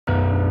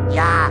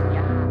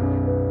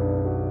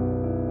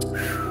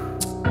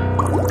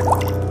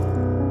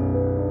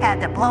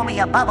blow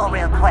me a bubble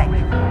real quick.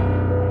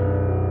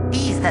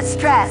 Ease the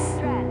stress.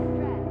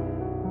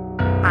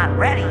 I'm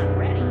ready.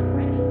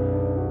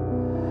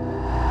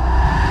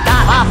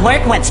 Off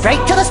work, went straight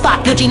to the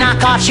spot. Gucci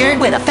knockoff shirt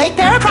with a fake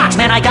pair of Crocs.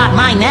 Man, I got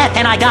my net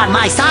and I got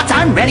my socks.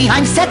 I'm ready,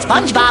 I'm set,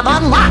 SpongeBob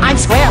unlocked. I'm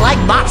square like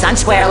box, I'm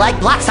square like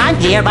blocks. I'm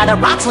here by the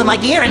rocks with my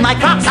gear and my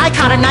Crocs. I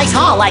caught a nice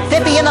haul like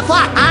 50 in the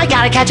flock. I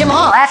gotta catch 'em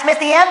all, ask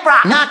Misty and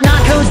Brock. Knock,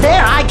 knock, who's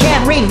there? I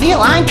can't reveal.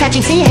 I'm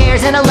catching sea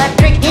hares and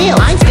electric eels.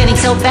 I'm spinning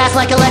so fast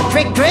like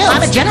electric drills.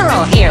 I'm a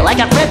general here like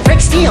a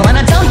Frederick Steel. And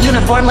I'm so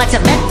uniform like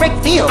cement brick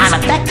fields. I'm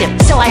effective,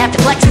 so I have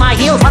to flex my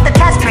heels. What the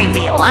test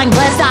reveal? I'm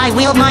blessed, I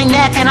wield my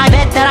net and I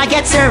bet that I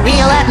get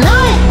surreal at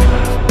night.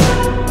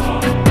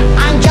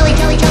 I'm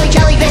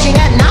jellyfishing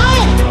at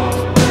night.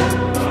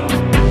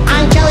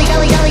 I'm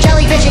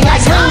jellyfishing. I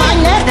swing my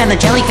net and the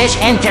jellyfish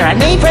enter. I'm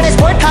made for this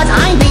sport cause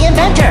I'm the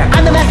inventor.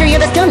 I'm the master of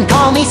the student,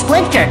 call me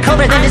Splinter.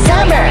 Cobra than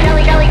December.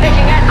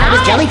 Jellyfishing at night. I was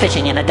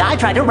jellyfishing and a guy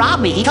tried to rob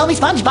me. He told me,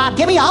 SpongeBob,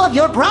 give me all of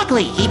your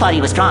broccoli. He thought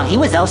he was strong, he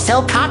was oh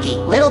so cocky.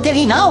 Little did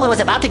he know it was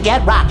about to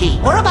get rocky.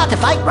 We're about to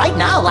fight right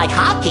now like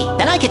hockey.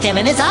 Then I kicked him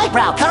in his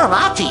eyebrow,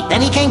 karate.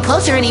 Then he came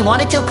closer and he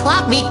wanted to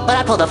clock me, but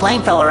I pulled a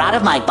flamethrower out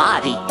of my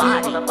body. Yes,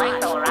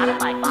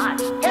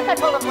 I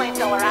pulled a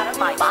flamethrower out of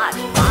my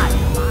body.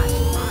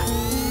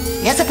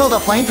 Yes, I pulled a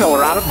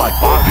flamethrower out of my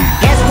body.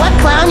 Guess what,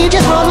 clown? You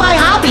just ruined my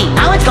hobby.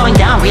 Now it's going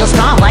down real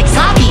strong like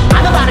sake.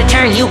 I'm about to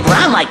turn you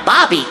brown like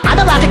Bobby. I'm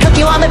about to cook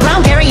you on the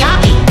ground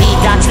teriyaki. He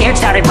got scared,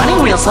 started running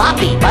real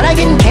sloppy, but I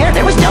didn't care,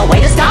 there was no way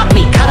to stop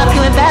me. Cut up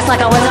to him fast like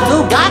I was a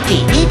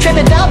Bugatti. He tripped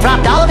and fell,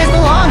 dropped all of his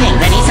belongings.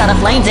 Then he saw the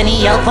flames and he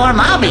yelled for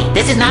Mobby.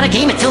 This is not a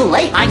game, it's too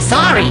late, I'm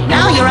sorry.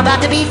 Now you're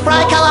about to be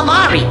fried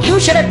calamari. You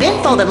should have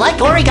been folded like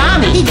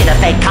origami. He did a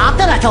fake cop,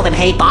 then I told him,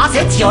 hey boss,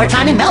 it's your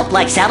time to melt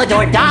like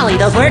Salvador Dali.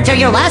 Those words are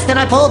your last, then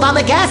I pulled on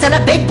the gas and a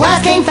big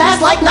blast came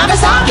fast like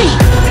Nagasaki.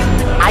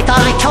 I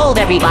thought I told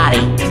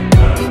everybody,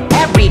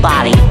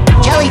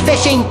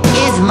 jellyfishing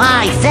is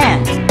my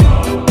zen.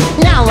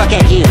 Now look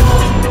at you,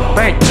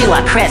 burnt to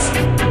a crisp.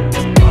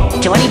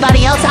 To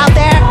anybody else out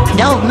there,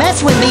 don't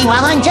mess with me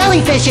while I'm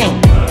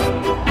jellyfishing,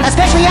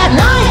 especially at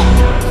night.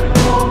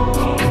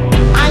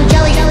 I'm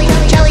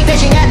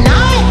jellyfishing at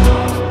night.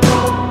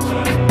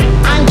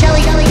 I'm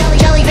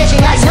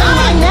jellyfishing at night.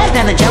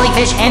 And the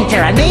jellyfish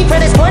enter. I'm made for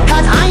this sport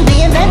cause I'm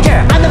the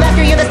inventor. I'm the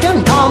master of the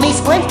student, call me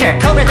Splinter.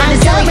 Cobra than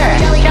December.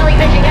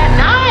 Jellyfishing at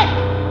night.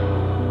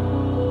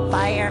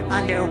 Fire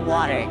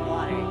underwater.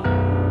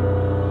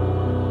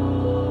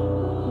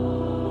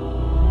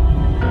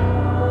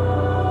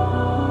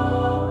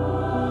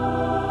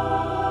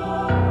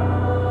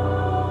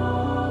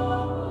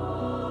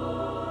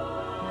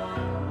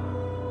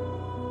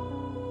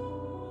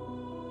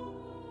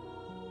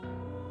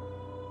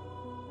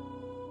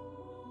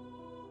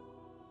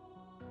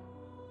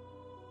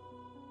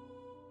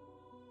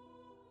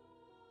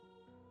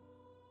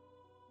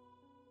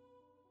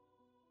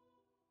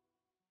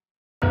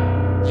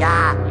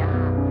 Yeah.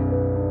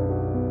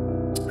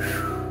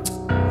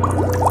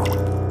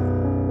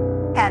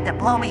 Had to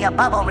blow me a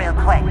bubble real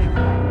quick.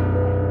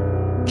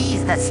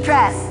 Ease the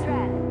stress.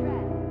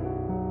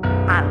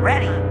 I'm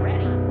ready.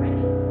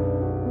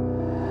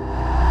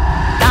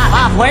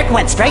 Off work,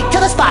 went straight to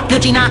the spot.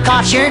 Gucci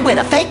knockoff shirt with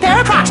a fake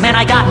pair of Crocs. Man,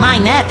 I got my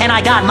net and I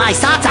got my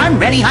socks. I'm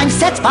ready, I'm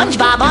set,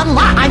 SpongeBob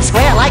unlocked. I'm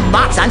square like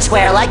box, I'm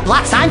square like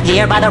blocks. I'm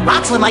here by the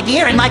rocks with my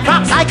gear and my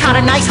Crocs. I caught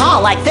a nice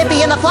haul like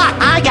 50 in the flock.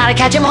 I gotta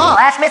catch 'em all,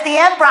 ask Misty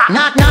and Brock.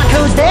 Knock, knock,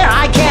 who's there?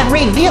 I can't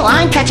reveal.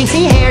 I'm catching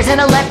sea hares and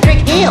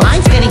electric eels.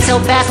 I'm spinning so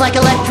fast like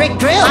electric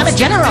drills. I'm a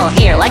general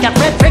here like a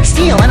Frederick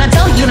Steel. And I'm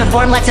so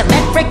uniform like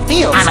cement brick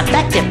fields. I'm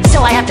effective,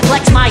 so I have to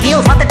flex my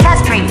heels. What the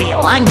test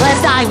reveal? I'm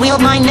blessed, I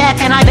wield my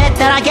net and I bet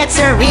that I get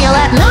surreal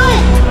at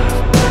night.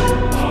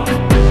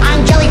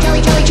 I'm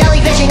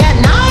jellyfishing at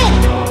night.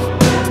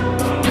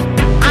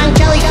 I'm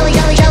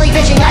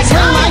jellyfishing. I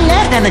swing my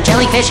net and the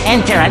jellyfish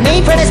enter. I'm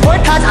made for this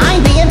sport cause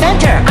I'm the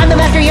inventor. I'm the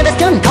master of the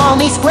student, call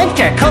me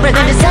Splinter. Cobra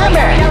than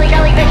December.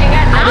 Jellyfishing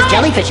at night. I was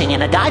jellyfishing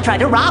and a guy tried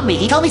to rob me.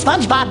 He told me,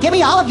 SpongeBob, give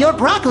me all of your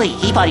broccoli.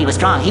 He thought he was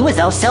strong, he was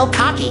oh so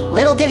cocky.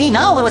 Little did he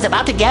know it was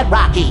about to get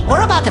rocky.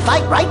 We're about to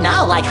fight right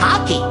now like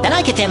hockey. Then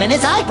I kicked him in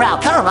his eyebrow,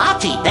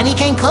 karate. Then he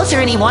came closer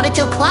and he wanted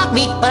to clock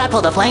me, but I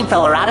pulled a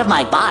flamethrower out of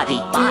my body.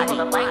 Yes,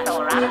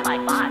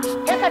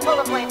 I pulled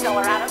a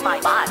flamethrower out of my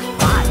body.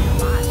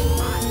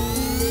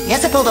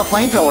 Yes, I pulled a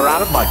flamethrower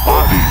out of my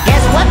body.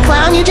 Guess what,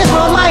 clown? You just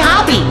ruined my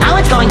hobby. Now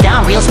it's going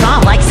down real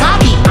strong like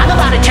sake. I'm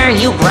about to turn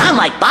you brown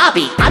like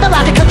Bobby. I'm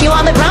about to cook you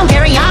on the ground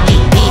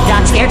teriyaki. He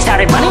got scared,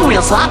 started running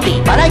real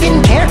sloppy, but I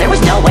didn't care, there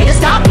was no way to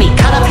stop me.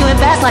 Cut up to him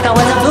fast like I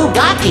was a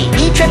Bugatti.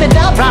 He tripped and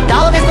fell, dropped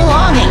all of his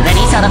belongings. Then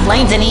he saw the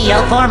flames and he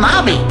yelled for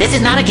Mobby. This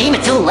is not a game,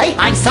 it's too late,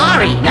 I'm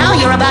sorry. Now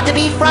you're about to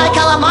be fried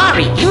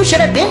calamari. You should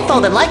have been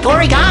folded like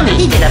origami.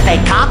 He did a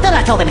fake cop, then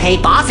I told him, hey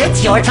boss,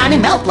 it's your time to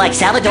melt like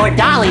Salvador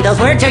Dali. Those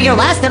words are your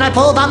last, then I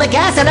pulled on the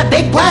gas and a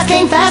big blast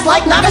came fast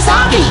like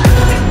Nagasaki.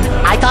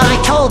 I thought I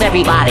told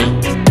everybody,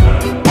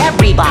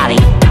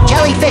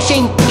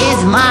 jellyfishing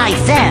is my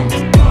zen.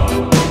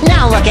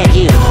 Now look at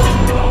you,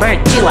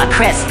 burnt to a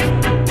crisp.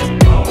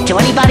 To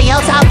anybody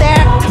else out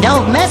there,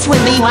 don't mess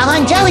with me while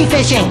I'm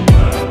jellyfishing,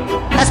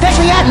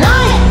 especially at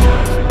night.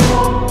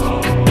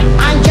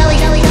 I'm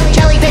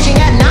jellyfishing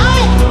at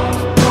night.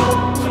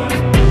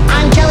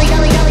 I'm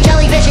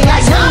jellyfishing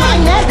at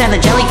night. Then the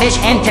jellyfish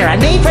enter. I'm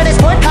made for this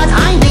sport cause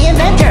I'm the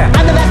inventor.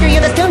 I'm the master,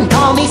 you're the student,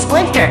 call me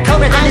Splinter.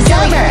 Cobra than a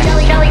silver.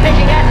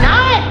 Jellyfishing at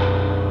night.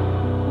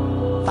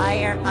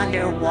 Fire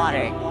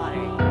underwater.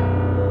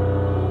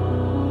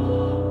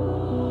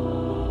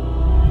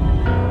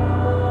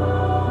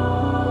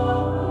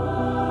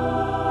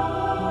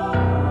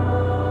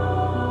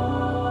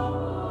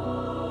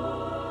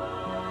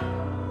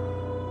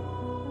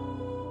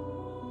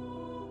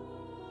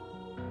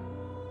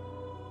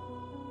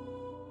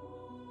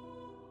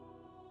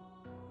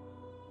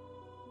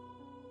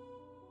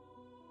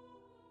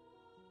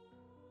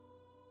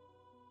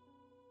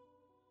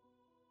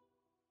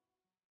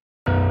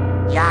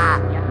 Yeah.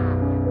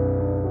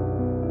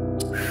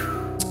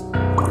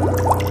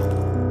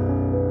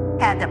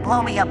 Had to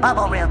blow me a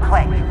bubble real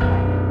quick.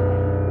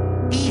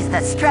 Ease the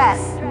stress.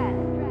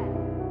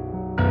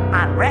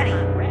 I'm ready.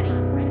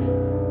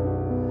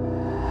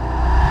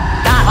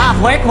 Got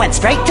off work, went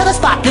straight to the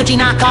spot. Gucci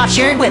knockoff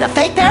shirt with a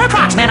fake pair of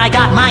Crocs. Man, I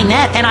got my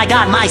net and I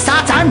got my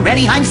socks. I'm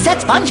ready, I'm set,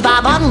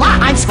 SpongeBob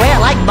unlocked. I'm square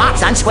like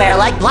box, I'm square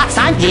like blocks.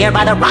 I'm here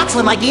by the rocks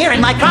with my gear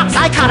and my Crocs.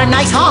 I caught a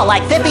nice haul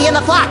like 50 in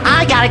the flock.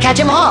 I gotta catch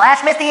 'em all,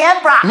 ask Miss the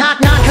Brock. Knock,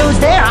 knock, who's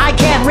there? I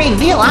can't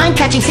reveal. I'm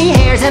catching sea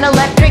hares and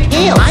electric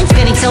eels. I'm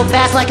spinning so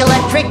fast like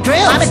electric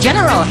drills. I'm a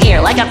general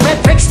here like a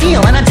Frederick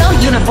Steel. And until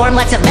uniform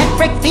lets a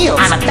metric feel.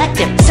 I'm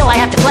effective, so I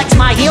have to flex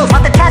my heels.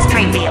 What the test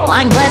reveal?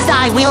 I'm blessed,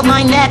 I wield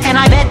my net, and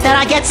I bet that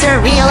I get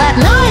surreal at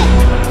night.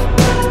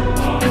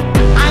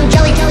 I'm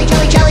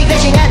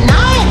jellyfishing at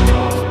night.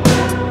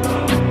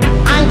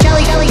 I'm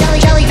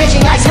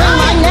jellyfishing at night.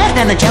 My net,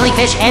 then the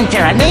jellyfish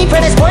enter. I'm made for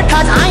this sport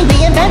cause I'm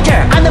the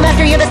inventor. I'm the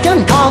master, you're the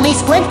student, call me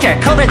Splinter.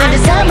 Cobra than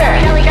December.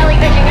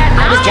 Jellyfishing at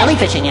night. I was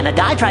jellyfishing and a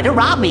guy tried to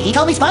rob me. He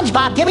told me,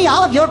 SpongeBob, give me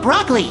all of your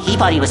broccoli. He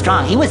thought he was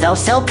strong, he was oh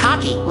so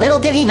cocky. Little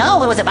did he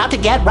know it was about to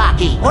get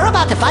rocky. We're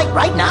about to fight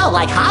right now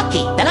like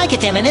hockey. Then I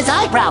kicked him in his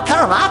eyebrow,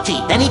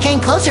 karate. Then he came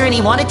closer and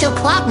he wanted to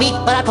clock me,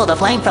 but I pulled a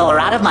flamethrower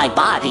out of my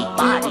body. Yes,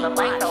 I pulled a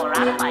flamethrower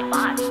out of my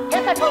body.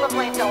 Yes,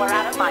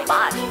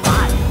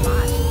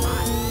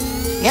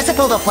 I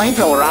pulled a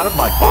flamethrower out of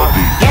my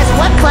body. Guess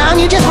what, clown?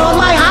 You just ruined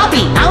my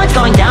hobby. Now it's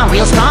going down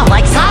real strong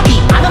like sake.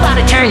 I'm about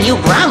to turn you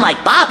brown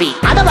like Bobby.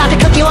 I'm about to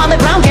cook you on the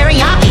ground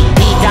teriyaki.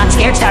 He got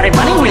scared, started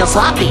running real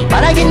sloppy,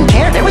 but I didn't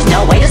care, there was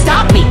no way to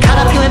stop me. Cut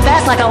up you and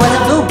fast like I was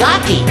a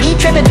Bugatti. He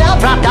tripped and fell,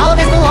 dropped all of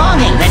his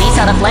belongings. Then he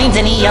saw the flames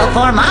and he yelled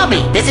for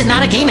Mobby. This is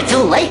not a game, it's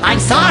too late, I'm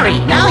sorry.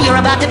 Now you're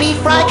about to be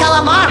fried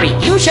calamari.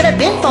 You should have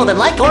been folded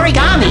like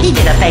origami. He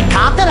did a fake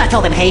cop, then I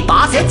told him, hey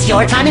boss, it's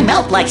your time to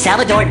melt like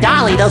Salvador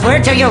Dali. Those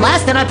words are your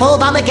last, then I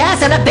pulled on the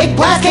gas and a big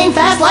blast came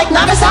fast like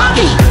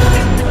Nagasaki.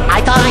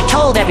 I thought I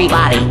told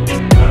everybody,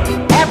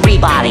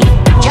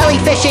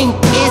 jellyfishing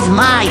is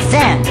my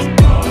zen.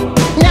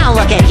 Now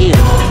look at you,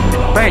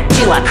 burnt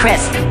to a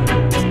crisp.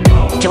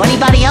 To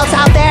anybody else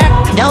out there,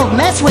 don't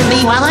mess with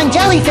me while I'm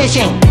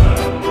jellyfishing,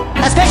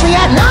 especially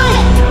at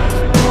night.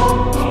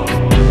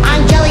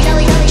 I'm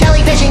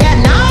jellyfishing at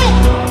night.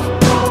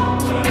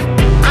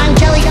 I'm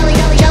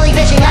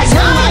jellyfishing at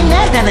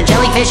night. Then the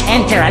jellyfish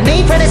enter. I'm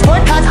made for this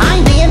sport cause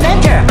I'm the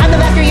inventor. I'm the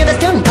master, you're the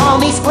student, call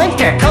me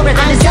Splinter. Cobra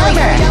than a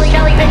silver.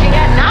 Jellyfishing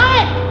at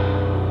night.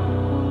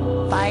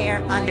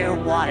 Fire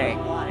underwater.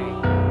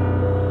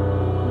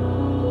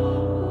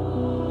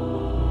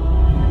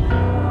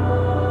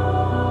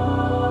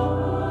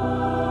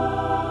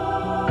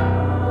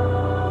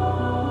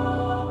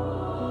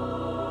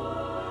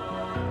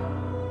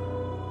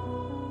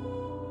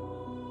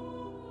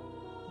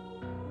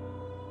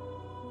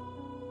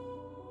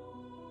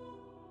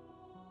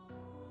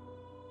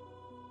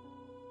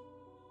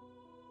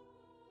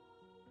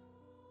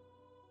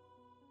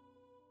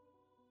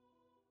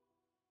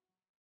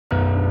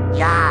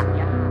 Yeah.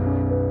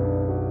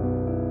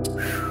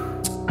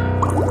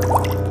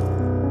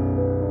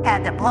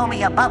 Had to blow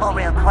me a bubble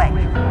real quick.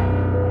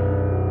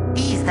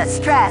 Ease the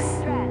stress.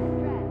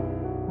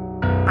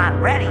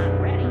 I'm ready.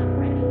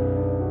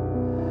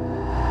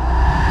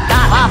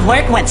 Off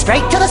work, went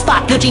straight to the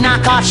spot. Gucci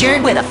knockoff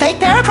shirt with a fake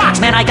pair of Crocs.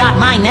 Man, I got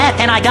my net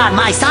and I got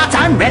my socks.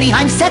 I'm ready,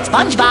 I'm set,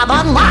 SpongeBob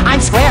unlocked. I'm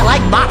square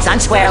like box, I'm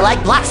square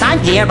like blocks. I'm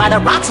here by the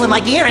rocks with my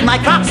gear and my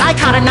Crocs. I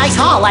caught a nice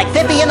haul like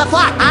 50 in the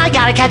flock. I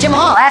gotta catch 'em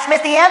all, ask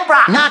Miss the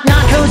Brock. Knock,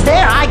 knock, who's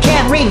there? I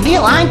can't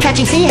reveal. I'm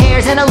catching sea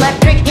hares and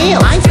electric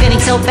eels. I'm spinning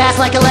so fast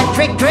like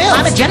electric drills.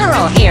 I'm a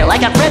general here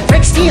like a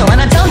Frederick Steel. And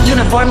until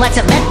uniform lets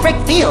a metric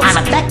feel. I'm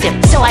effective,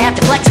 so I have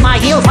to flex my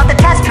heels. What the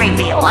test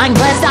reveal? I'm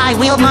blessed, I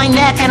wield my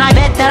net, and I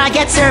bet that I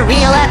get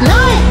surreal at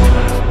night.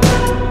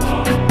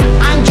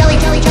 I'm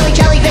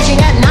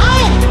jellyfishing at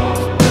night.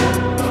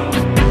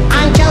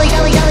 I'm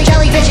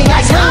jellyfishing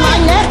at night. My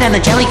net, then the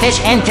jellyfish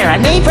jellyfish enter.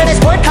 I'm made for this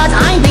sport cause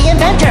I'm the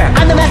inventor.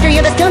 I'm the master,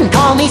 you're the student,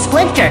 call me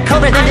Splinter.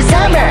 Colder than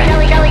December.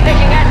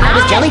 I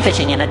was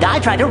jellyfishing and a guy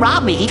tried to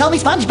rob me. He told me,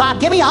 SpongeBob,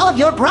 give me all of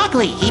your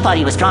broccoli. He thought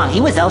he was strong,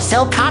 he was oh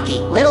so cocky.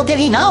 Little did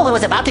he know it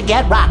was about to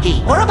get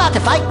rocky. We're about to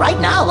fight right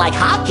now like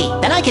hockey.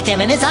 Then I kicked him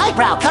in his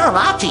eyebrow,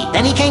 karate.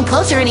 Then he came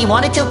closer and he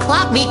wanted to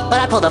clock me, but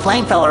I pulled a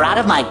flamethrower out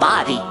of my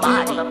body.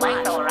 Yes,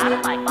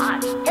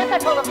 I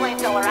pulled a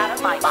flamethrower out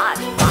of my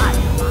body.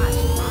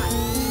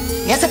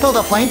 Yes, I pulled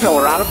a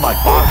flamethrower out of my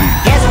body.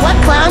 Guess what,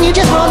 clown? You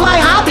just ruined my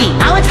hobby.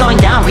 Now it's going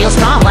down real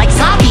strong like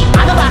sake.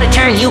 I'm about to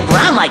turn you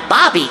brown like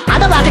Bobby.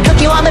 I'm about to cook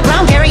you on the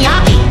ground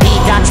teriyaki. He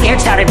got scared,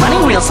 started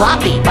running real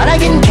sloppy, but I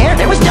didn't care,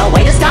 there was no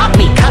way to stop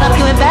me. Cut up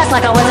to him fast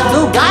like I was a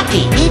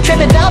Bugatti. He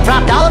tripped and fell,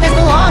 dropped all of his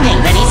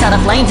belongings. Then he saw the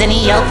flames and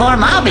he yelled for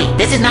Mobby.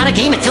 This is not a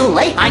game, it's too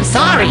late, I'm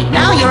sorry.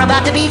 Now you're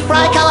about to be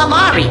fried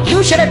calamari.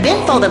 You should have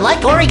been folded like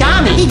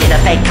origami. He did a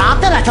fake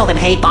cop, then I told him,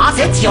 hey boss,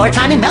 it's your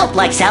time to melt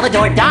like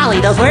Salvador Dali.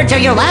 Those words are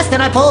your last,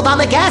 then I pulled on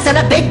the gas and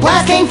a big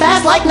blast came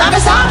fast like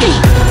Nagasaki.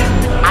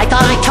 I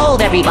thought I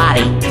told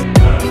everybody,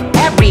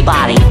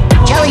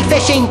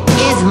 jellyfishing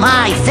is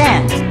my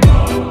zen.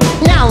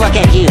 Now look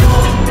at you,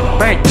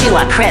 burnt to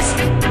a crisp.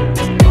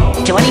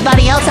 To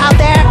anybody else out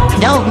there,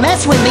 don't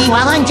mess with me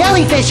while I'm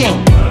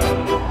jellyfishing,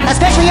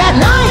 especially at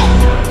night.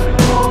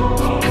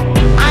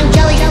 I'm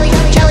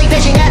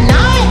jellyfishing at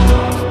night.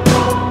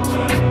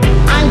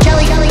 I'm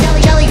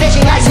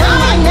jellyfishing at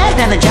night.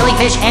 Then the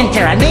jellyfish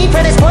enter. I'm made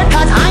for this sport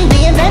cause I'm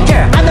the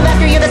inventor. I'm the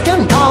master, you're the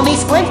student, call me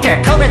Splinter.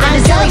 Colder than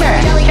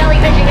December.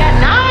 Jellyfishing at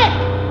night.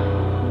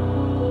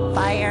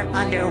 Fire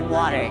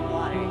underwater.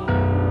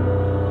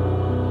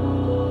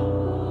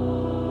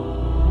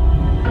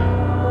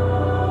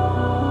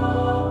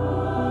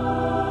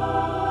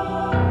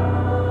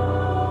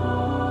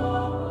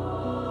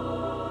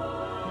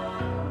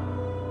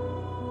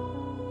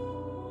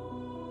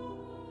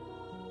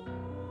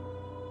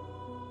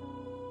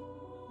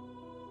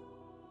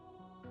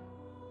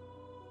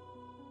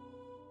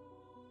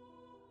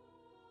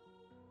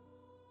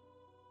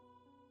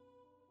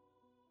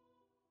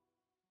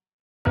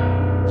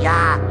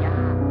 Yeah.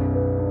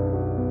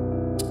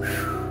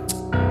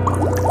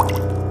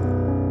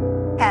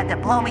 Had to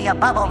blow me a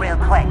bubble real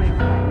quick.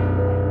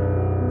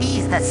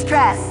 Ease the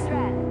stress.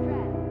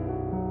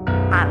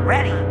 I'm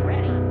ready.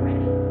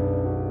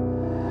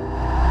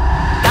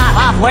 Got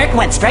off work,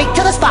 went straight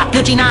to the spot.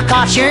 Gucci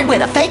knockoff shirt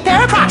with a fake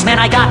pair of Crocs. Man,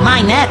 I got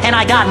my net and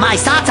I got my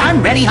socks.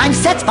 I'm ready, I'm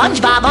set,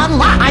 SpongeBob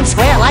unlocked. I'm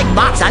square like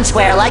box, I'm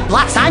square like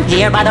blocks. I'm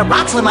here by the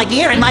rocks with my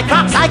gear and my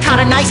crops. I caught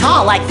a nice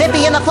haul like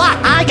 50 in the flock.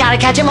 I gotta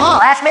catch 'em all,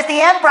 ask Miss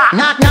the Emperor.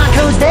 Knock, knock,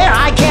 who's there?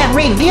 I can't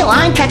reveal.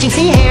 I'm catching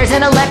sea hares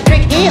and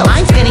electric eels.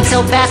 I'm spinning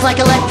so fast like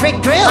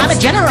electric drills. I'm a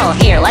general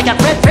here like a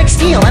Frederick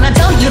Steel. And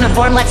until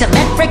uniform lets a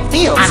metric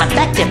feel. I'm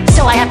effective,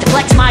 so I have to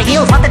flex my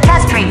heels. What the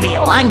test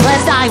reveal? I'm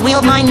blessed, I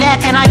wield my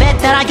net, and I bet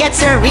that I get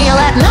surreal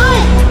at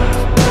night.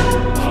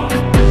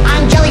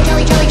 I'm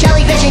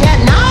jellyfishing at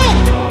night.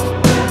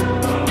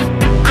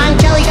 I'm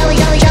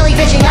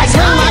jellyfishing at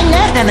night. My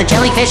net and the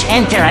jellyfish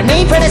enter. I'm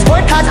made for this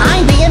sport cause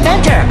I'm the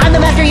inventor. I'm the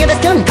master, you're the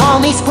student, call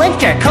me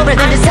Splinter. Colder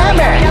than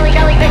December.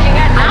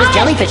 I was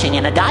jellyfishing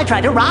and a guy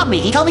tried to rob me.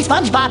 He told me,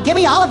 SpongeBob, give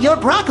me all of your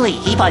broccoli.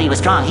 He thought he was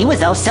strong, he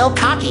was oh so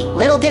cocky.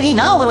 Little did he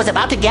know it was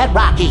about to get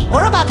rocky.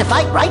 We're about to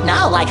fight right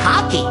now like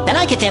hockey. Then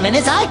I kicked him in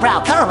his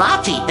eyebrow,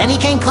 karate. Then he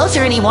came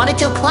closer and he wanted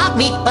to clock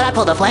me, but I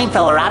pulled a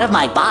flamethrower out of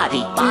my body.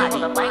 Yes,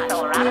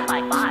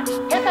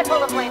 I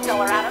pulled a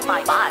flamethrower out of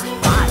my body.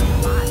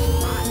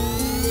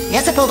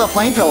 Yes, I pulled a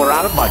flamethrower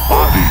out of my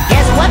body.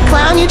 Guess what,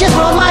 clown? You just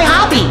ruined my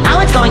hobby. Now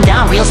it's going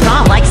down real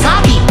strong like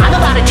sake. I'm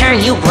about to turn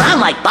you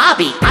brown like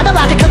Bobby. I'm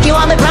about to cook you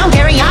on the ground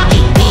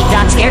teriyaki. He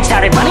got scared,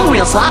 started running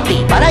real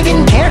sloppy, but I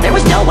didn't care, there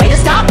was no way to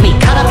stop me.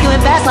 Cut up to him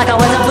fast like I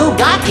was a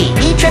Bugatti.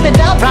 He tripped and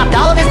fell, dropped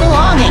all of his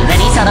belongings.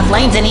 Then he saw the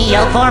flames and he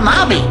yelled for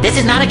Mobby.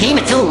 This is not a game,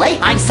 it's too late,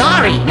 I'm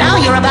sorry. Now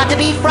you're about to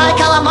be fried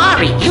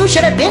calamari. You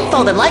should have been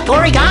folded like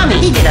origami.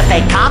 He did a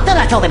fake cop, then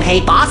I told him,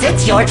 hey boss,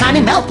 it's your time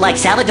to melt like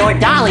Salvador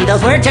Dali.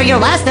 Those words are your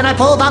last, then I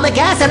pulled on the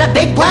gas and a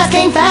big blast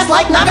came fast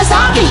like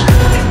Nagasaki.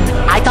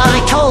 I thought I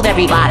told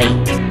everybody,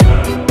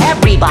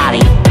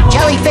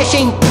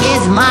 jellyfishing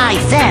is my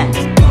zen.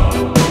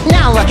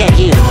 Now look at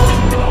you,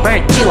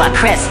 burnt to a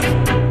crisp.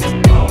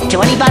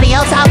 To anybody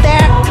else out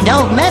there,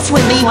 don't mess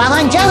with me while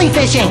I'm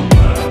jellyfishing,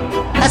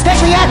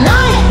 especially at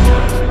night.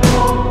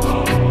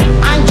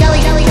 I'm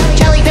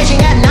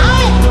jellyfishing at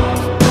night.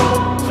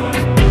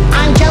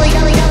 I'm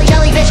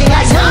jellyfishing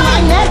at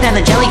night. Then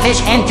the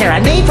jellyfish enter.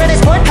 I'm made for this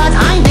sport cause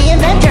I'm the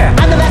inventor.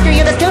 I'm the master,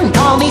 you're the student,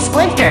 call me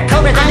Splinter.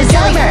 Colder than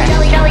December.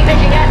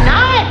 Jellyfishing at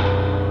night.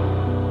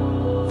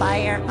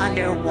 Fire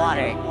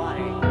underwater.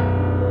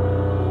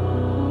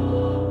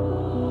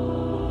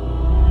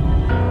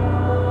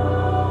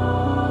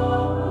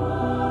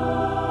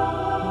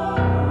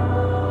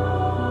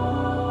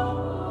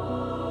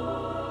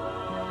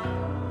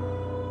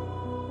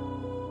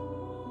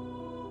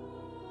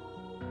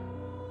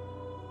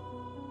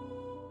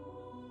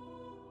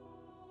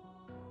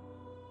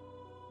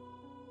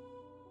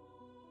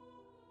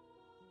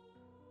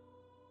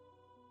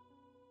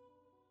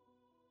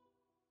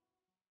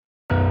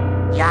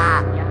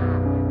 Yeah.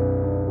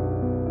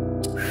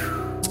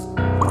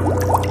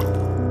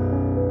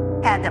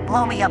 Had to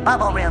blow me a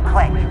bubble real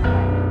quick.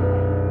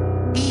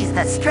 Ease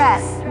the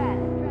stress.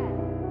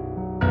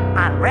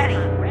 I'm ready.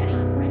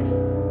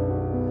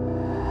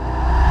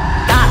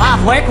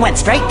 Off work, went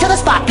straight to the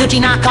spot. Gucci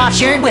knockoff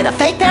shirt with a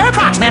fake pair of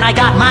Crocs. Man, I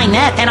got my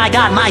net and I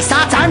got my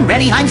socks. I'm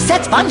ready, I'm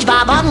set,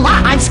 SpongeBob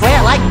unlocked. I'm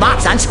square like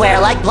box, I'm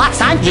square like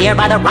blocks. I'm here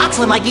by the rocks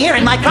with my gear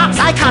and my Crocs.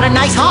 I caught a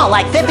nice haul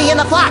like Fippy in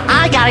the flock.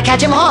 I gotta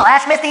catch 'em all,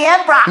 ask Misty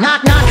and Brock.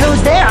 Knock, knock,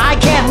 who's there? I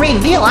can't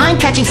reveal. I'm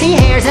catching sea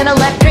hares and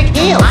electric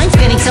eels. I'm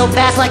spinning so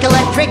fast like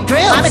electric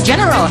drills. I'm a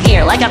general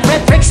here like a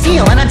Frick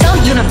Steel. And until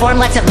uniform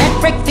lets it met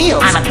Frick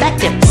feels. I'm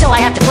effective, so I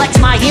have to flex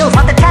my heels.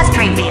 What the test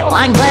reveal?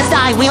 I'm blessed,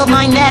 I wield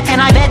my net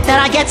and I bet that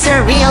I get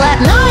surreal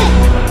at night.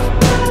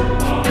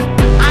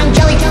 I'm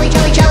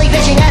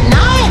jellyfishing at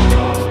night.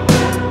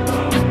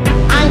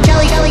 I'm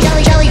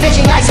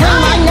jellyfishing. I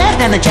swing my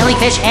net and the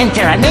jellyfish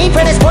enter. I'm made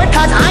for this sport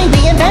cause I'm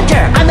the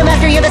inventor. I'm the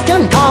master of the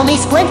student, call me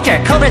Splinter.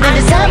 Cobra than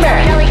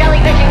December.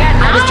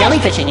 I was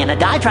jellyfishing and a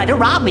guy tried to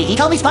rob me. He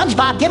told me,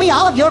 SpongeBob, give me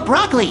all of your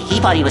broccoli. He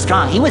thought he was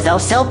strong, he was oh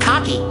so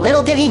cocky.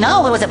 Little did he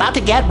know it was about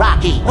to get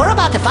rocky. We're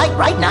about to fight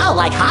right now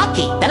like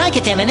hockey. Then I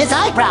kicked him in his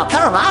eyebrow,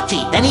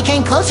 karate. Then he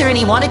came closer and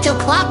he wanted to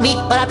clock me.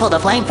 But I pulled a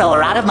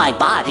flamethrower out of my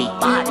body. Yes,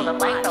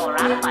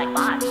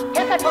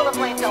 I pulled a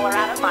flamethrower out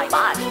of my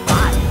body.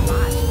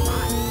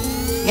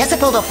 Yes, I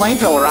pulled a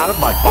flamethrower out of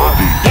my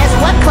body. Guess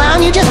what,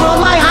 clown? You just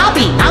ruined my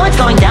hobby. Now it's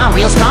going down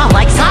real strong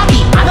like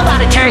sake. I'm about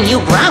to turn you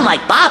brown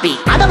like Bobby.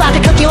 I'm about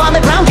to cook you on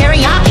the ground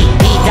teriyaki.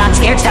 He got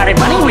scared, started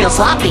running real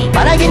sloppy.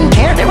 But I didn't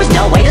care, there was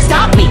no way to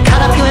stop me.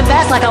 Cut up to him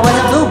fast like I was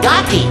a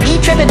Bugatti. He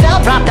tripped and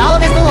fell, dropped all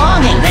of his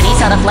belongings. Then he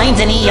saw the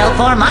flames and he yelled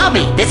for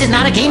Mobby. This is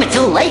not a game, it's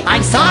too late,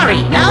 I'm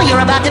sorry. Now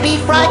you're about to be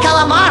fried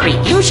calamari.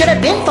 You should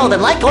have been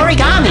folded like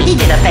origami. He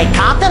did a fake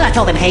cop, then I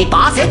told him, hey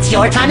boss, it's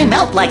your time to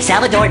melt like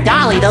Salvador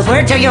Dali. Those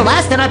words are your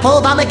last. Then I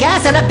pulled on the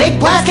gas and a big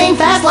blast came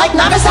fast like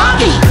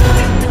Nagasaki.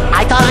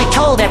 I thought I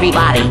told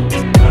everybody,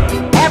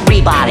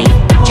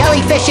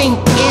 jellyfishing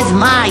is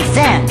my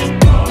zen.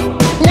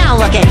 Now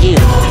look at you,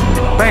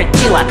 burnt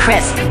to a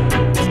crisp.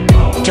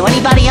 To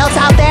anybody else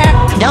out there,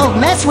 don't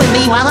mess with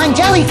me while I'm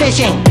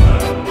jellyfishing,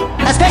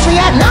 especially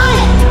at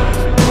night.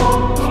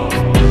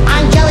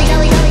 I'm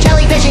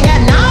jellyfishing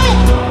at night.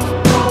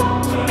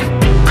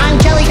 I'm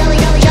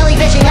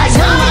jellyfishing at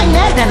night.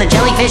 And the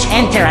jellyfish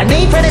enter. I'm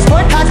made for this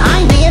sport cause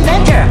I'm the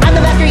inventor. I'm the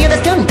master of the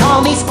student,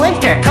 call me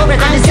Splinter. Cobra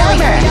than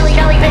December.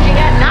 Jellyfishing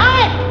at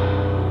night.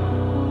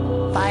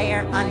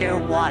 Fire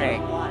underwater.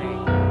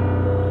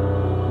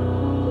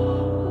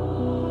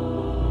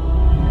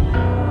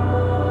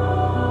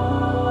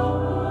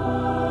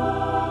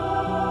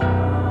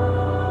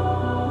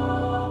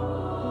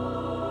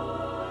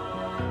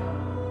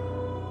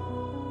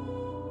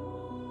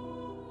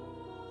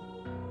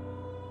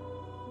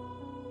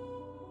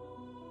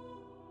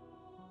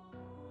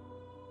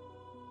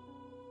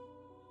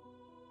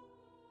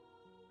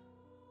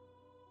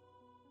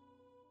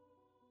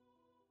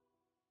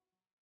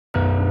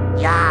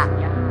 Yeah.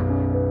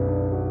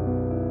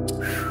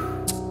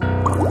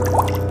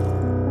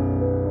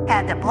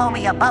 Had to blow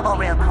me a bubble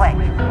real quick.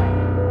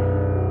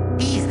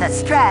 Ease the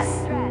stress.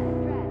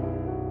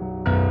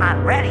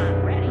 I'm ready.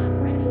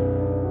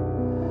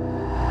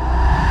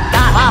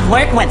 Off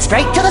work, went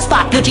straight to the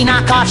spot. Gucci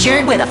knockoff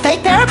shirt with a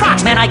fake pair of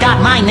Crocs. Man, I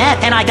got my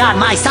net and I got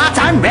my socks.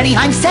 I'm ready,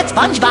 I'm set,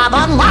 SpongeBob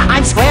unlocked.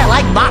 I'm square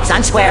like box,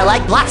 I'm square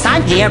like blocks.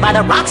 I'm here by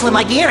the rocks with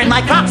my gear and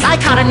my Crocs. I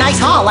caught a nice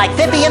haul like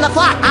Fippy in the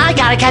flock. I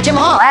gotta catch 'em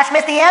all, ask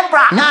Misty and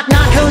Brock. Knock,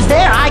 knock, who's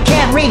there? I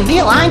can't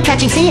reveal. I'm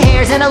catching sea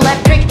hares and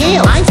electric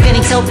eels. I'm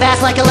spinning so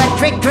fast like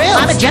electric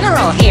drills. I'm a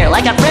general here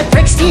like a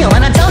Frick Steel.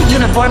 And until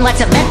uniform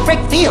lets it met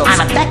Frick feels.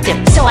 I'm effective,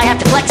 so I have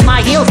to flex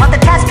my heels. What the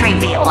test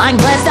reveal? I'm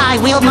blessed, I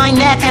wield my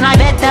net and I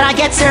bet that I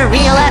get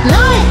surreal at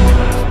night.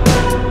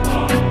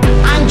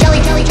 I'm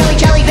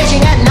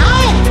jellyfishing at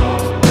night.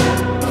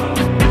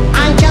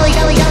 I'm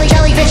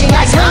jellyfishing.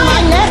 I swing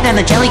my net and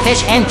the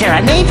jellyfish enter.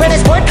 I'm made for this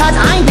sport cause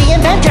I'm the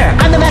inventor.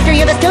 I'm the master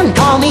of the student,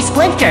 call me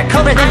Splinter.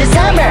 Cobra than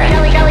December.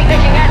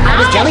 I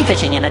was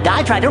jellyfishing and a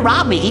guy tried to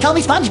rob me. He told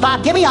me,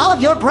 SpongeBob, give me all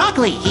of your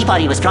broccoli. He thought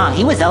he was strong,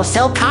 he was oh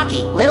so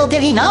cocky. Little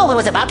did he know it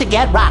was about to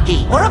get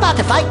rocky. We're about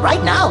to fight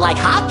right now like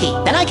hockey.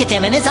 Then I kicked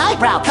him in his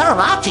eyebrow,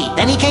 karate.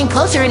 Then he came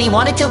closer and he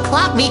wanted to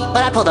clock me.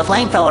 But I pulled a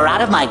flamethrower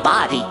out of my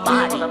body.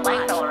 Yes,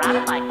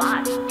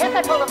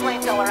 I pulled a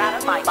flamethrower out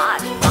of my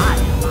body.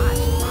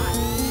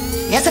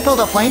 Yes, I pulled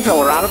a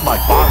flamethrower out of my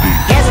body.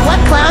 Guess what,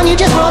 clown? You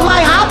just ruined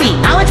my hobby.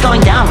 Now it's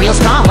going down real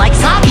strong like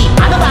sake.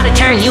 I'm about to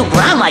turn you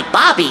brown like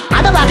Bobby.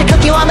 I'm about to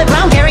cook you on the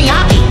ground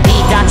teriyaki.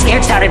 He got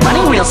scared, started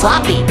running real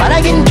sloppy. But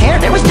I didn't care,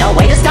 there was no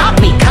way to stop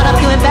me. Cut up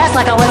to him fast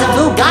like I was a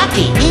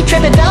Bugatti. He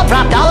tripped and fell,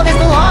 dropped all of his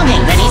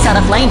belongings. Then he saw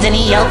the flames and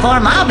he yelled for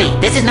Mobby.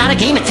 This is not a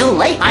game, it's too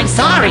late, I'm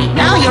sorry.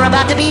 Now you're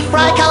about to be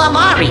fried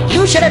calamari.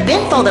 You should have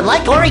been folded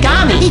like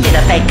origami. He did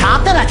a fake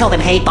cop, then I told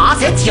him, hey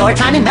boss, it's your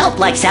time to melt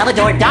like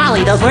Salvador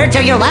Dali. Those words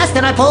are your last.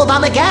 Then I pulled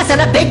on the gas and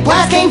a big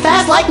blast came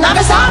fast like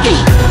Nagasaki.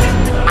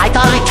 I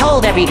thought I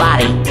told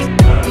everybody,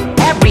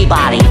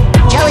 Everybody,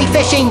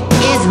 jellyfishing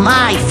is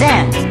my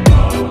zen.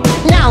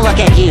 Now look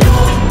at you,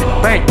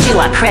 burnt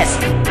to a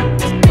crisp.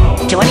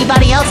 To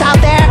anybody else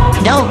out there,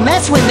 don't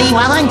mess with me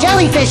while I'm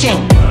jellyfishing,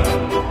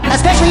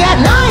 especially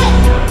at night.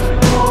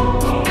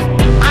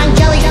 I'm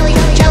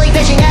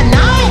jellyfishing at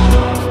night.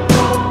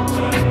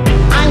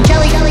 I'm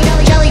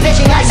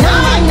jellyfishing at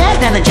night.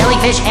 Then the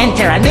jellyfish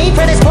enter. I'm made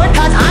for this sport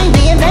cause I'm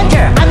the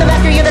inventor. I'm the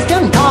master, you're the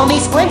student, call me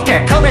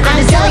Splinter. Cobra than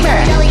a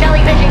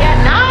jellyfishing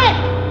at night.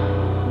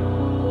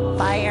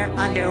 Fire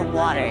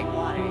underwater.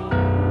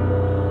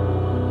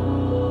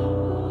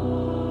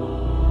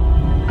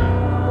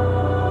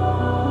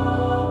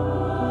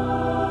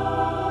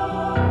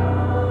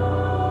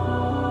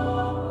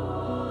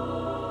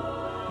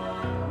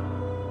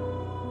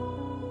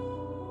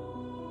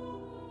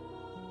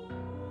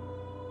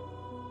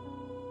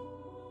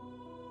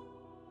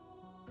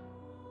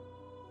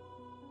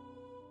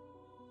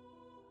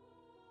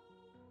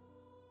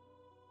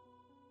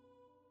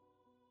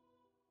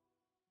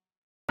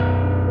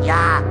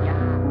 Yeah.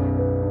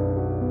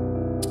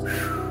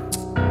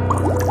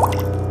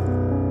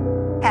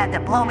 Had to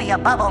blow me a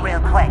bubble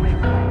real quick.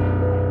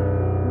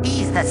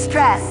 Ease the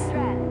stress.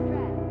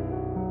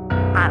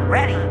 I'm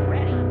ready.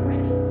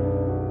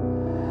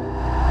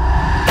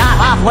 Got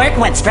off work,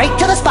 went straight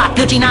to the spot.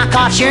 Gucci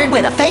knockoff shirt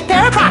with a fake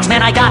pair of Crocs.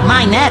 Man, I got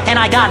my net and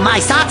I got my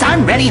socks.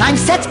 I'm ready, I'm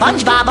set,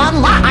 SpongeBob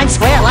unlocked. I'm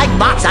square like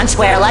box, I'm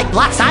square like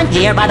blocks. I'm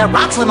here by the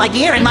rocks with my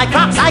gear and my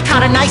crops. I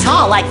caught a nice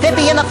haul like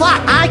 50 in the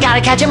flock. I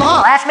gotta catch 'em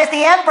all, ask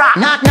Misty and Brock.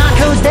 Knock, knock,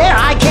 who's there?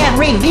 I can't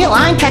reveal.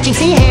 I'm catching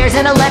sea hares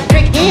and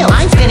electric eels.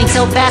 I'm spinning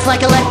so fast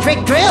like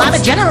electric drills. I'm a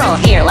general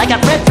here like a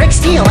Frederick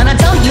Steele. And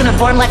until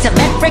uniform lets a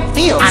metric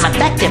feel. I'm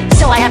effective,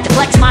 so I have to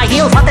flex my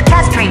heels. What the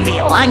test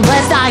reveal? I'm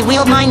blessed, I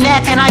wield my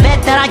net, and I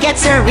bet that I get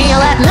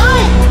surreal at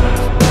night.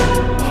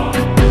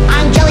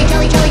 I'm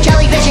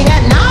jellyfishing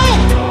at night.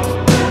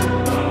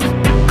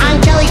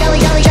 I'm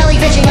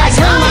jellyfishing at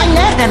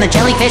night. Then the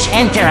jellyfish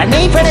enter. I'm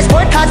made for this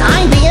sport cause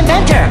I'm the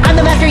inventor. I'm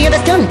the master, you're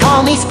the student,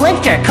 call me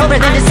Splinter. Cobra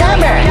than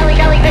December.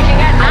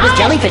 I was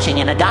jellyfishing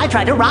and a guy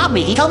tried to rob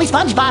me. He told me,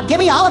 SpongeBob, give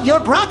me all of your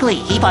broccoli.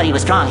 He thought he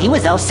was strong, he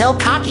was oh so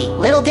cocky.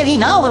 Little did he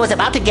know it was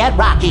about to get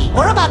rocky.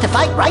 We're about to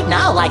fight right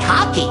now like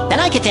hockey. Then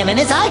I kicked him in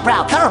his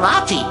eyebrow,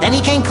 karate. Then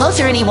he came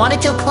closer and he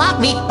wanted to clock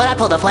me, but I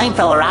pulled a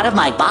flamethrower out of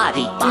my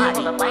body. Yes, I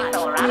pulled a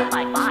flamethrower out of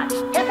my body.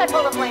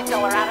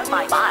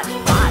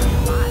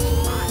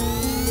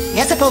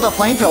 Yes, I pulled a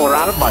flamethrower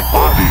out of my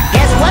body.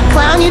 Guess what,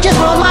 clown? You just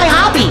ruined my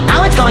hobby.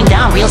 Now it's going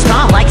down real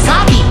strong like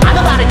sake. I'm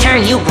about to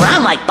turn you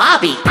brown like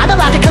Bobby. I'm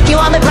about to cook you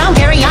on the ground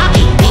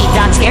teriyaki. He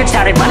got scared,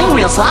 started running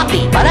real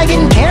sloppy, but I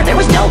didn't care, there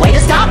was no way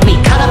to stop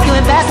me. Cut up to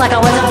him fast like I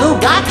was a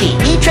Bugatti.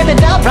 He tripped and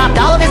fell, dropped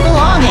all of his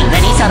belongings.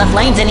 Then he saw the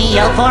flames and he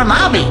yelled for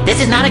Mobby.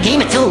 This is not a game,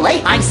 it's too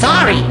late, I'm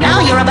sorry.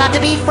 Now you're about to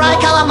be fried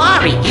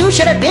calamari. You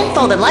should have been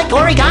folded like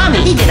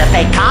origami. He did a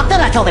fake cough, then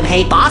I told him,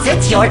 hey boss,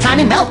 it's your time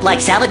to melt like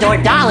Salvador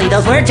Dali.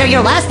 Those words are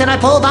your last. Then I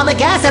pulled on the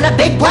gas and a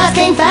big blast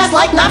came fast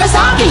like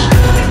Nagasaki.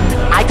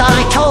 I thought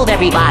I told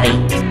everybody,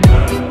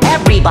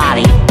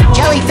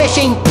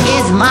 jellyfishing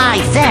is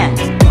my zen.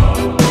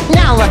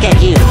 Now look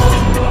at you,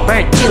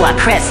 burnt to a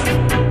crisp.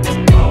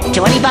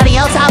 To anybody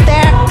else out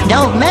there,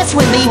 don't mess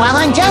with me while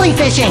I'm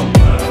jellyfishing,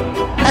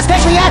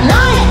 especially at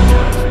night.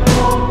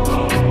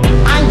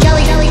 I'm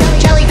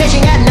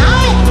jellyfishing at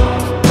night.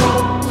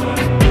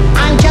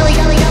 I'm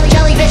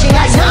jellyfishing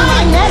at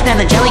night. Then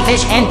the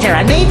jellyfish enter.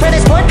 I'm made for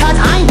this sport cause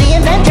I'm the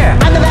inventor.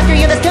 I'm the master,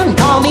 you're the student,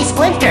 call me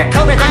Splinter.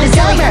 Cobra than a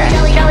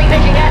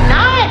jellyfishing at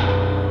night.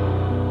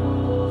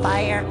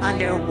 Fire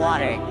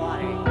underwater.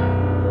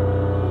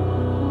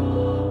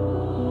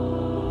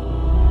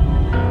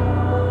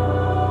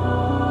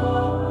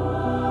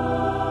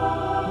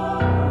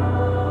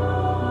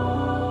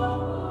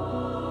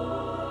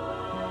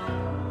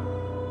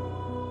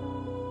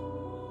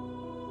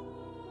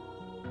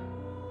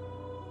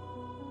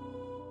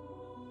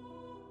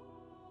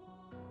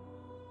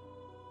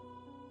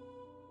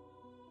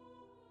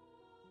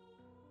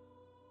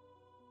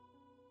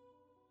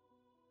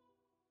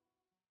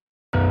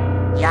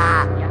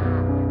 Yeah.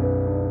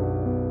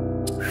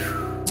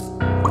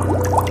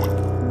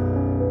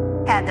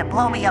 Had to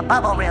blow me a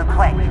bubble real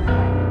quick.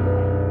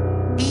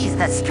 Ease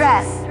the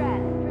stress.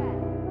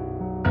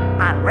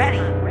 I'm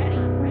ready.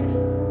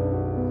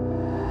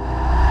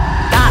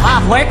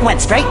 Off work,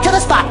 went straight to the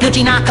spot.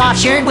 Gucci knockoff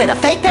shirt with a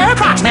fake pair of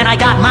Crocs. Man, I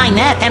got my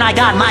net and I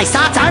got my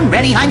socks. I'm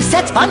ready, I'm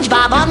set,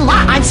 SpongeBob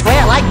unlocked. I'm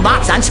square like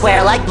box, I'm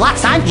square like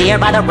blocks. I'm here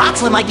by the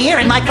rocks with my gear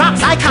and my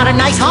crops. I caught a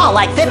nice haul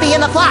like 50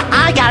 in the flock.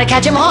 I gotta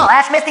catch 'em all,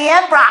 ask Misty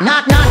and Brock.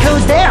 Knock, knock,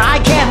 who's there? I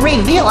can't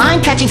reveal.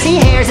 I'm catching sea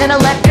hares and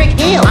electric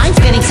eels. I'm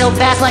spinning so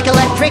fast like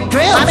electric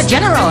drills. I'm a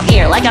general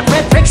here like a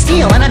Frederick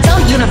Steele. And until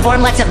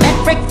uniform lets a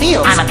metric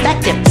feel. I'm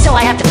effective, so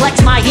I have to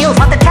flex my heels.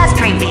 What the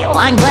test reveal?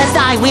 I'm blessed,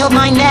 I wield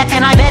my net,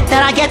 and I bet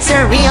that I get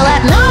surreal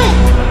at night.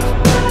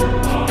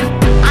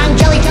 I'm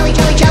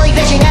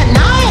jellyfishing at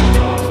night.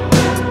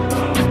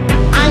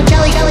 I'm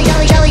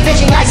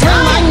jellyfishing at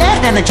night.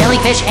 Then the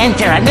jellyfish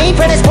enter. I'm made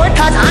for this sport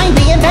cause I'm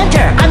the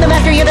inventor. I'm the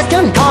master, you're the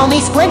student, call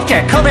me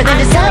Splinter, colder than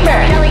December.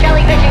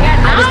 Jellyfishing at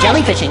I was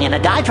night. jellyfishing and a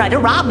guy tried to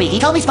rob me. He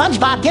told me,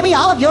 SpongeBob, give me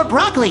all of your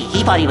broccoli.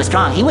 He thought he was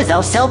strong. He was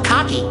oh so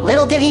cocky.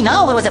 Little did he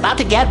know it was about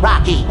to get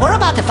rocky. We're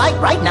about to fight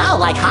right now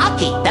like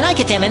hockey. Then I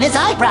kicked him in his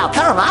eyebrow,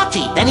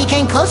 karate. Then he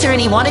came closer and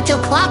he wanted to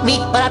clock me,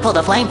 but I pulled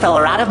a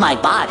flamethrower out of my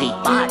body.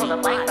 Yes, I pulled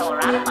a flamethrower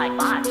out of my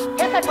body.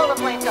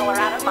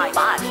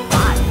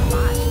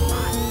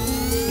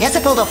 Yes,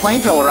 I pulled a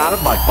flamethrower out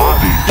of my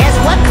body. Guess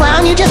what,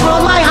 clown? You just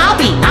ruined my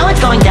hobby. Now it's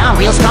going down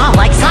real strong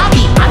like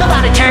sake. I'm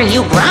about to turn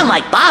you brown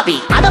like Bobby.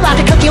 I'm about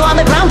to cook you on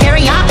the ground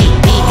teriyaki.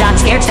 He got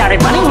scared,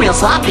 started running real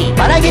sloppy,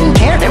 but I didn't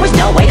care, there was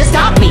no way to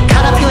stop me.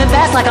 Cut up to him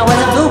fast like I was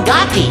a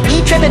Bugatti. He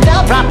tripped and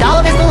fell, dropped all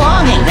of his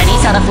belongings. Then he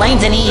saw the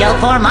flames and he yelled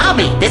for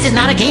Mobby. This is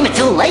not a game, it's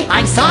too late,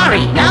 I'm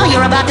sorry. Now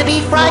you're about to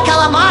be fried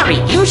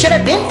calamari. You should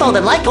have been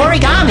folded like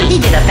origami.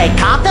 He did a fake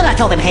cop, then I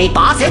told him, hey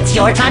boss, it's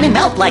your time to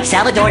melt like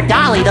Salvador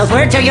Dali. Those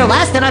words are your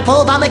last, then I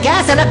pulled on the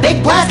gas and a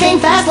big blast came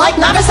fast like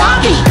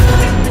Nagasaki.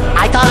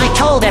 I thought I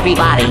told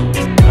everybody,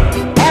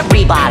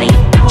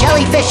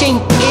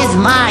 jellyfishing is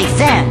my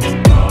zen.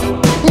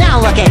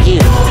 Now look at you,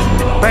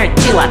 burnt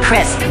to a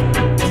crisp.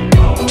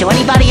 To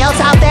anybody else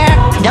out there,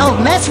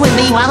 don't mess with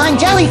me while I'm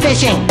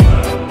jellyfishing,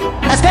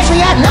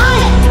 especially at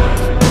night.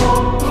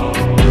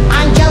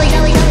 I'm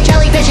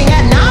jellyfishing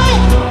at night.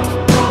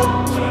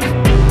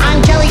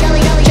 I'm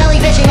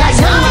jellyfishing at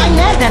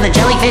night. Then the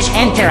jellyfish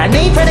enter. I'm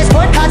made for this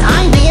sport cause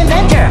I'm the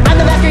inventor. I'm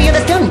the master, you're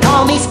the student,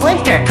 call me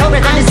Splinter, colder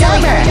than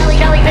December.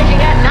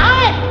 Jellyfishing at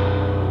night.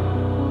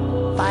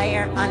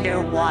 Fire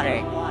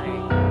underwater.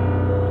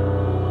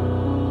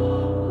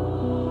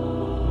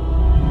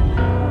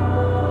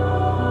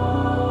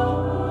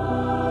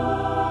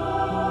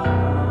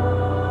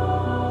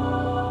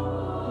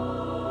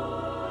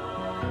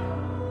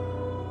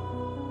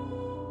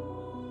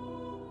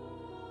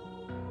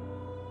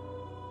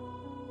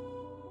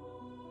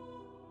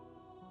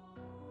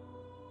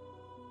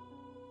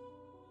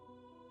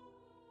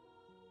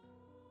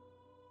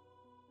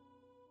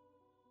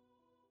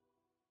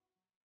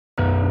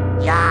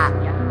 Yeah.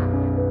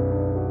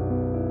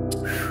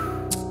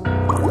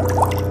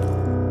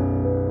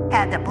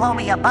 Had to blow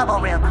me a bubble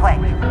real quick.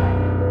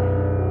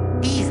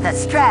 Ease the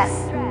stress.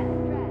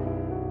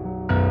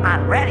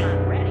 I'm ready.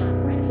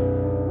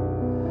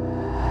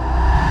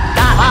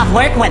 Got off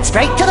work, went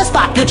straight to the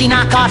spot. Gucci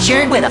knockoff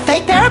shirt with a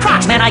fake pair of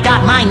Crocs. Man, I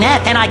got my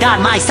net and I got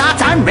my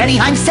socks. I'm ready,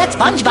 I'm set,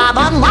 SpongeBob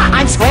unlocked.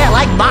 I'm square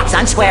like box,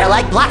 I'm square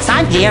like blocks.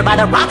 I'm here by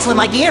the rocks with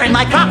my gear and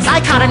my crocs.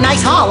 I caught a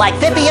nice haul like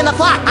 50 in the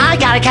flock. I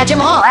gotta catch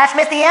 'em all, ask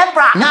Misty and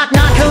Brock. Knock,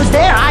 knock, who's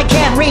there? I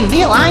can't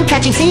reveal. I'm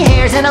catching sea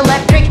hares and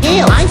electric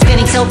eels. I'm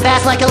spinning so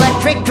fast like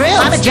electric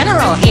drills. I'm a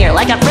general here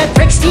like a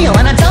Frederick Steele,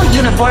 and I'm so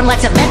uniform like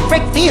cement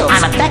frick feels.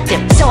 I'm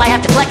effective, so I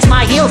have to flex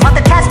my heels. What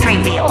the test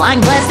reveal?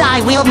 I'm blessed, I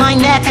wield my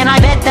net, and I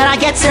bet that I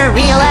get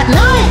surreal at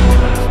night.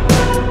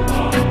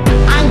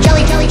 I'm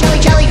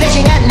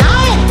jellyfishing at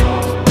night.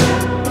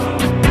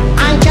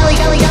 I'm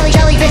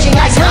jellyfishing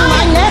at night.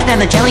 My net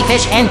and the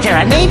jellyfish enter.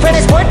 I'm made for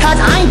this sport cause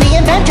I'm the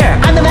inventor.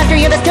 I'm the master,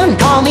 you're the student,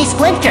 call me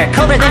Splinter,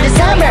 colder than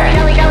December.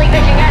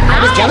 Jellyfishing at night. I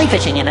was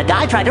jellyfishing and a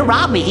guy tried to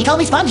rob me. He told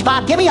me,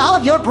 SpongeBob, give me all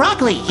of your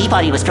broccoli. He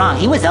thought he was strong.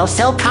 He was oh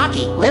so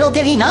cocky. Little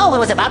did he know it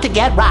was about to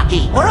get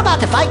rocky. We're about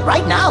to fight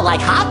right now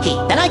like hockey.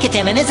 Then I kicked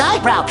him in his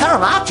eyebrow,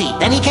 karate.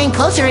 Then he came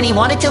closer and he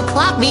wanted to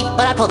clock me,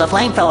 but I pulled a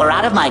flamethrower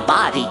out of my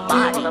body.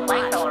 Yes,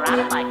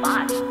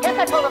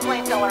 I pulled a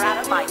flamethrower out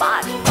of my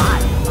body.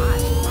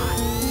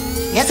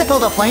 Yes, I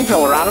pulled a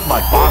flamethrower out of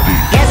my body.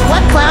 Guess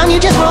what, clown? You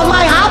just ruined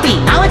my hobby.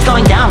 Now it's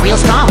going down real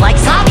strong like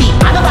sake.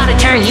 I'm about to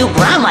turn you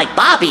brown like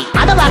Bobby.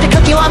 I'm about to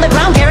cook you on the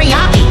ground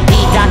teriyaki.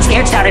 He got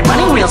scared, started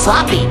running real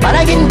sloppy, but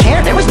I didn't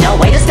care, there was no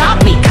way to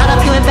stop me. Cut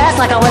up to him fast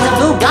like I was a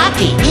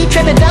Bugatti. He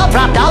tripped and fell,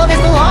 dropped all of his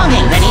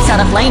belongings. Then he saw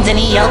the flames and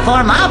he yelled for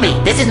Mobby.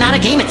 This is not a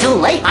game, it's too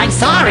late, I'm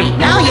sorry.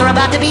 Now you're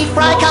about to be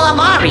fried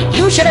calamari.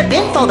 You should have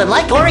been folded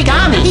like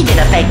origami. He did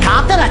a fake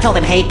cop, then I told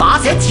him, hey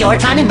boss, it's your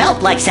time to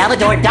melt like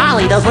Salvador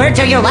Dali. Those words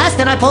are your last,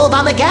 then I pulled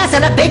on the gas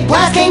and a big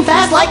blast came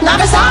fast like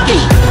Nagasaki.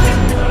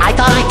 I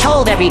thought I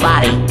told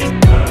everybody,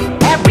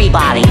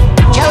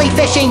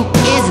 jellyfishing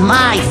is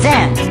my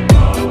zen.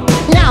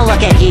 Now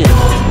look at you,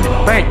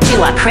 burnt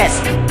to a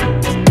crisp.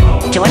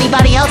 To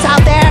anybody else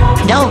out there,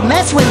 don't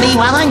mess with me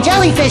while I'm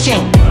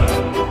jellyfishing,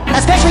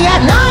 especially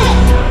at night.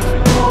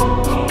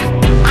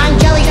 I'm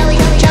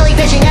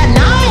jellyfishing at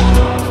night.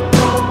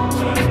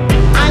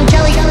 I'm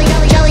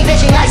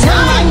jellyfishing at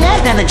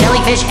night. Then the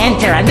jellyfish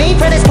enter. I'm made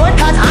for this sport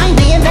cause I'm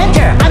the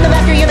inventor. I'm the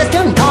master, you're the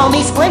student, call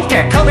me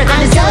Splinter, colder than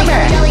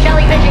December.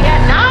 Jellyfishing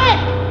at night.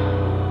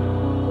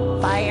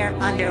 Fire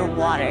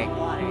underwater.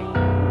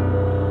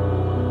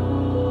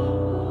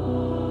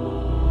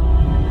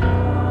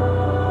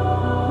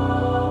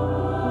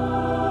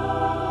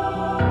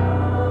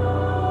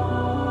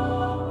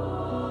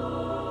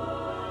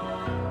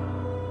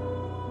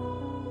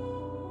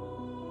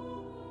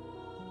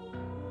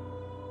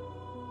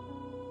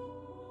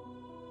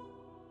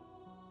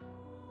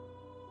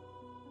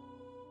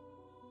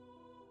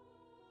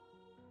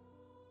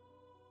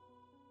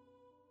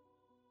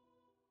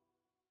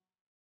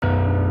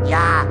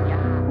 Yeah.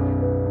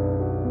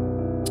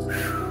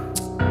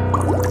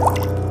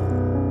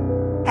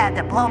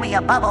 to blow me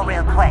a bubble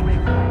real quick.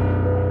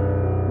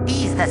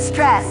 Ease the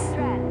stress.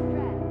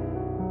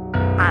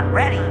 I'm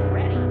ready.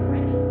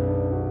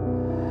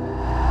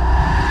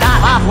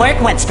 Off work,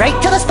 went straight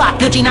to the spot.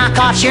 Gucci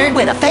knockoff shirt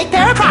with a fake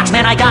pair of Crocs.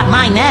 Man, I got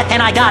my net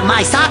and I got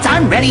my socks.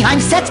 I'm ready,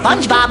 I'm set,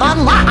 SpongeBob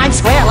unlocked. I'm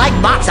square like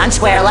box, I'm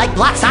square like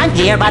blocks. I'm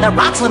here by the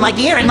rocks with my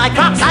gear and my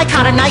Crocs. I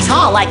caught a nice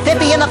haul like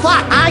 50 in the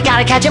flock. I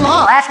gotta catch 'em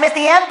all, ask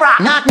Misty and Brock.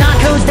 Knock, knock,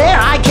 who's there?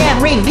 I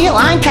can't reveal.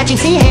 I'm catching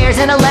sea hares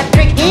and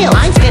electric eels.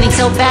 I'm spinning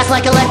so fast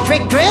like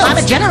electric drills. I'm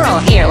a general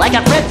here like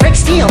a Frick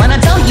Steel. And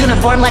until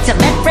uniform lets it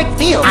met Frick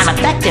feels. I'm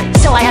effective,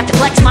 so I have to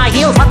flex my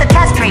heels. What the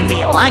test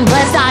reveal? I'm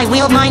blessed, I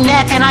wield my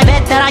net and I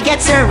bet that I get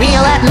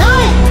surreal at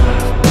night.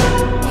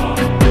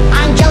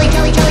 I'm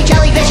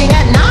jellyfishing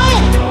at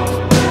night.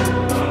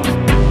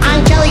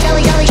 I'm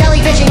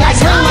jellyfishing at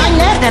night. My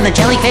net and the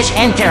jellyfish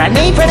enter. I'm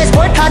made for this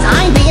sport cause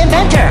I'm the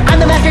inventor. I'm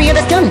the master, you're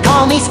the student,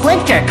 call me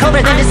Splinter.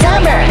 Cobra the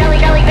December.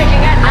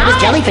 Jellyfishing at night. I was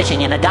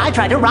jellyfishing and a guy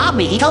tried to rob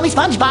me. He told me,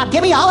 SpongeBob,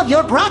 give me all of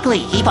your broccoli.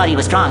 He thought he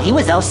was strong, he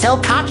was oh so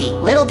cocky.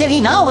 Little did he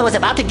know it was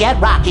about to get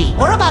rocky.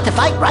 We're about to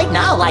fight right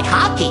now like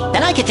hockey.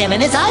 Then I kicked him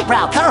in his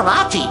eyebrow,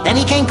 karate. Then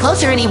he came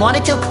closer and he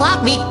wanted to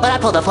clock me, but I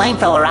pulled a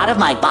flamethrower out of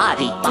my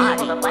body. I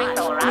pulled a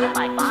flamethrower out of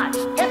my body.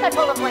 Yes, I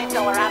pulled a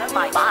flamethrower out of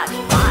my body.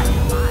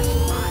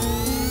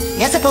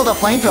 Yes, I pulled a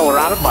flamethrower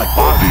out of my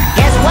body.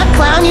 Guess what,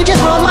 clown? You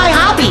just ruined my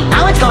hobby.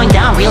 Now it's going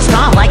down real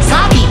strong like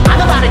sake.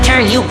 I'm about to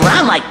turn you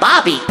brown like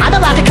Bobby. I'm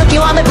about to cook you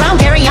on the ground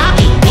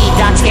teriyaki. He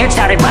got scared,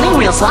 started running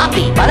real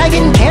sloppy. But I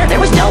didn't care, there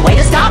was no way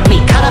to stop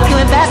me. Cut up to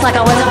him fast like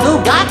I was a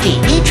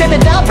Bugatti. He tripped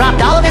and fell, dropped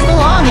all of his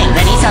belongings.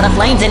 Then he saw the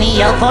flames and he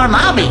yelled for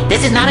Mobby.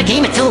 This is not a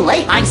game, it's too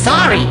late, I'm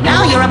sorry.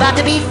 Now you're about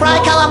to be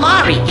fried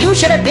calamari. You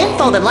should have been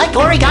folded like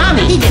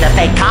origami. He did a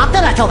fake cop,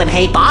 then I told him,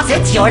 hey boss,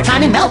 it's your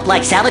time and melt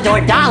like Salvador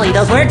Dali.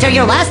 Those words are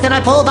your last, then I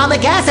pulled on the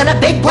gas and a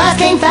big blast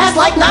came fast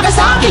like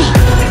Nagasaki.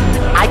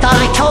 I thought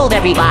I told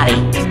everybody,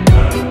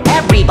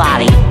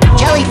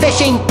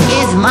 jellyfishing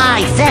is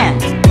my zen.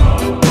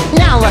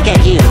 Now look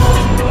at you,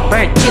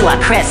 burnt to a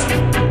crisp.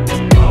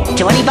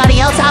 To anybody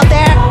else out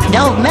there,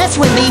 don't mess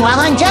with me while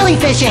I'm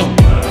jellyfishing,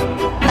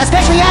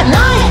 especially at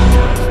night.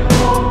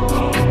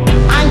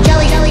 I'm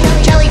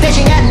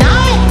jellyfishing at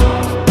night.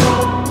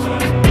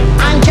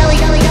 I'm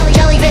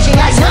jellyfishing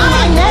at night.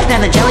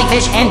 And the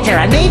jellyfish enter.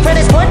 I'm made for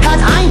this sport cause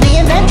I'm the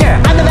inventor.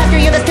 I'm the master,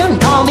 you're the student,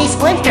 call me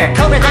Splinter.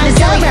 Cobra the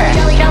December.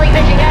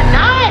 Jellyfishing at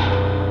night.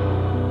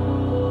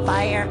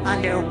 Fire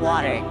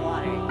underwater.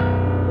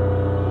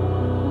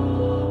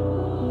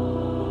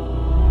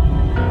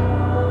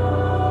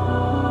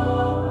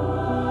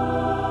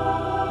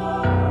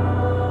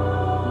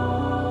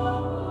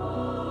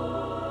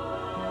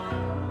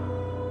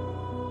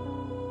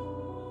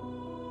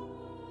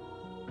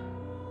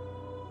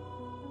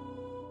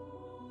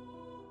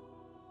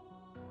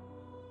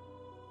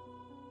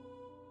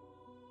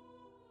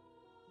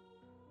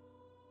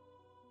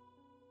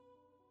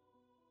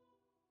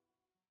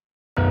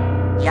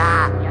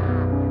 Yeah.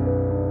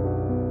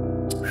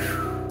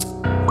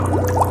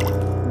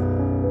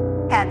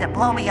 Had to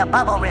blow me a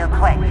bubble real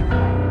quick.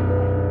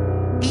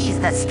 Ease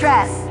the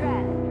stress.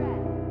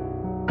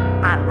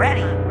 I'm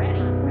ready.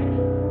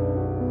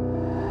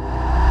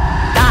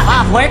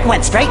 Off work,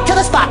 went straight to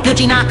the spot.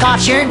 Gucci knockoff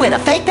shirt with a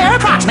fake pair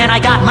of Crocs. Man, I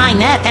got my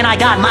net and I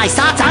got my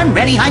socks. I'm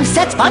ready, I'm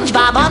set,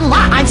 SpongeBob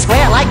unlocked. I'm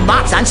square like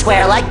box, I'm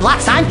square like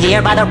blocks. I'm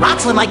here by the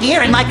rocks with my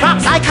gear and my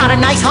Crocs. I caught a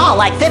nice haul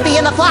like 50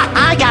 in the flock.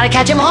 I gotta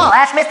catch 'em all,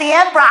 ask Misty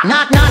and Brock.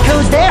 Knock, knock,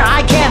 who's there?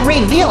 I can't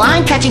reveal.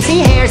 I'm catching sea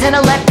hares and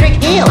electric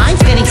eels. I'm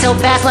spinning so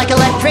fast like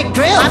electric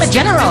drills. I'm a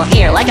general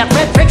here like a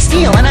Frick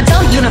Steel. And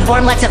until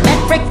uniform lets it met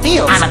Frick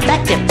feels. I'm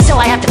effective, so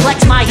I have to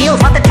flex my heels.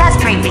 What the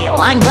test reveal?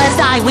 I'm blessed,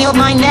 I wield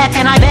my net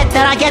and I bet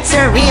that I get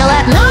surreal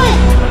at night.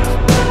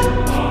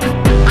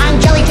 I'm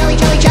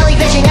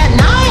jellyfishing at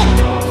night.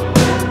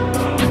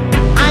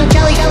 I'm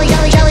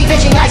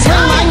jellyfishing at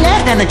night. My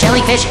net and the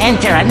jellyfish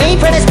enter. I'm made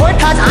for this sport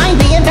cause I'm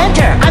the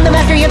inventor. I'm the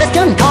master, you're the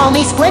student, call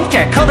me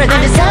Splinter. Cobra the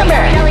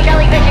December.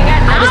 Jellyfishing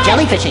at night. I was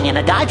jellyfishing and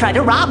a guy tried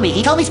to rob me.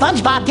 He told me,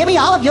 SpongeBob, give me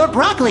all of your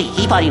broccoli.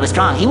 He thought he was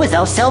strong, he was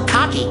oh so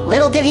cocky.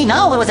 Little did he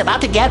know it was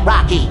about to get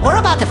rocky. We're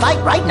about to fight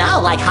right now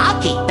like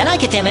hockey. Then I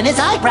kicked him in his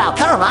eyebrow,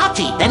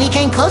 karate. Then he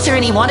came closer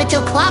and he wanted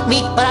to clock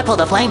me, but I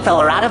pulled a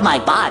flamethrower out of my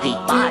body.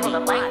 I pulled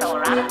a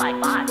flamethrower out of my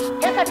body.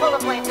 Yes, I pulled a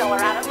flamethrower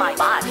out of my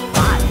body.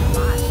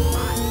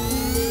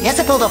 Yes,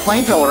 I pulled a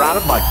flamethrower out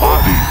of my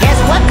body. Guess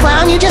what,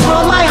 clown? You just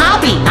ruined my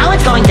hobby. Now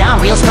it's going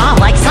down real strong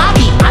like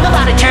sake. I'm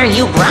about to turn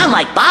you brown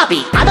like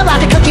Bobby. I'm about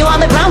to cook you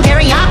on the ground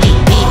teriyaki.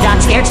 He got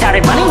scared,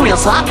 started running real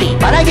sloppy.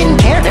 But I didn't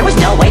care, there was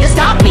no way to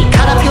stop me.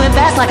 Cut up to him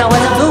fast like I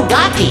was a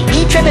Bugatti.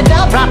 He tripped and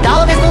fell, dropped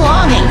all of his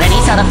belongings. Then he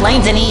saw the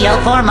flames and he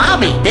yelled for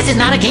Mobby. This is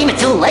not a game, it's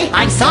too late,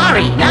 I'm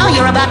sorry. Now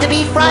you're about to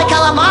be fried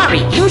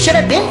calamari. You should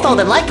have been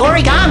folded like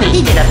origami.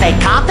 He did a fake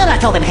cop, then I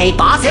told him, hey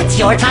boss, it's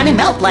your time and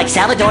melt like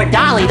Salvador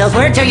Dali. Those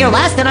words are your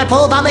last, then I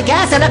pulled on the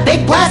gas and a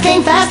big blast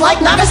came fast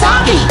like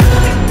Nagasaki.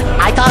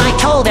 I thought I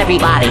told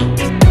everybody,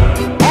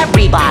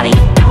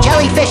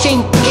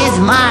 jellyfishing is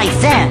my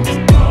zen.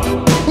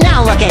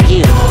 Now look at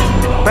you,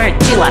 burnt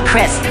to a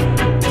crisp.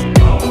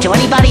 To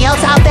anybody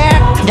else out there,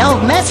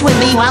 mess with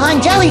me while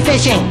I'm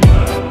jellyfishing,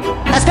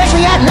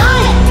 especially at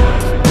night.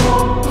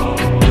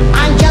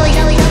 I'm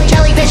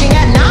jellyfishing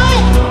at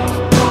night.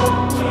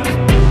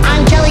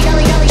 I'm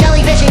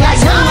jellyfishing at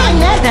night. My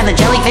net and the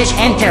jellyfish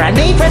enter. I'm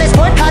made for this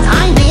sport cause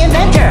I'm the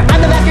inventor.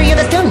 I'm the master, you're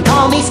the student,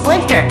 call me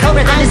Splinter.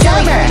 Cobra than a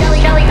silver.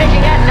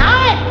 Jellyfishing at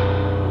night.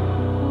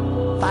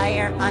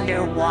 Fire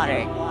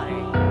underwater.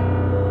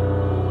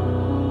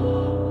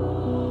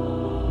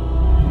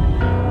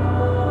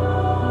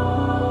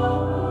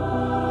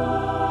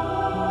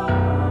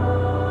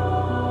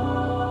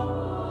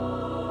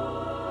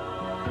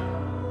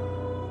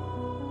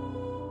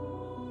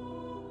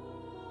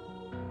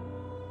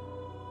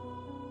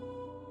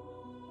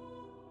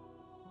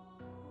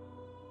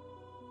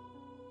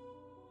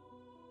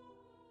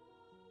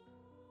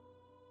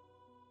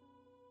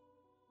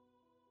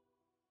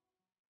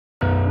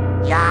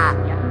 Yeah.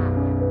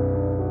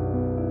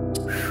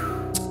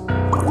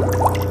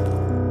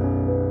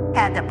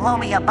 Had to blow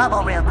me a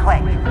bubble real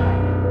quick.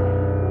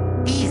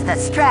 Ease the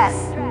stress.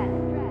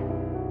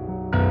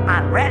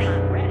 I'm ready.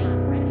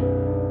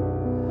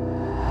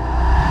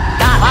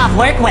 Got off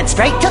work, went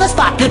straight to the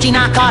spot. Gucci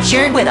knockoff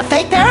shirt with a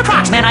fake pair of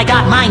Crocs. Man, I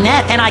got my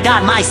net and I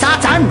got my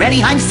socks. I'm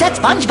ready, I'm set,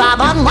 SpongeBob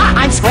unlocked.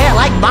 I'm square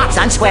like box,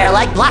 I'm square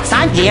like blocks.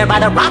 I'm here by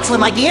the rocks with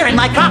my gear and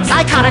my Crocs.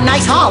 I caught a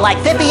nice haul like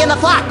 50 in the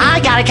flock. I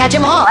gotta catch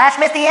 'em all. Ask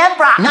Miss the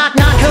Brock. Knock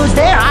knock, who's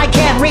there? I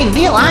can't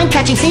reveal. I'm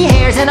catching sea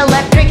hares and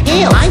electric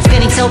eel. I'm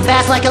spinning so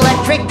fast like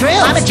electric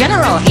drills. I'm a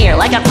general here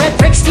like a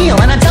Fred Steel.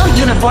 And until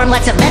uniform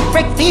lets a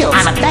metric feel.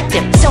 I'm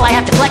effective, so I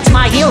have to flex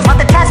my heels. What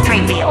the test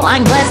reveal?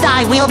 I'm blessed,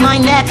 I wield my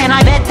net and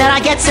I bet that I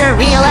get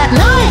surreal at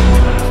night.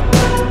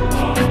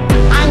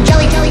 I'm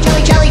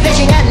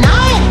jellyfishing at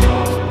night.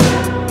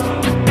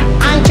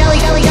 I'm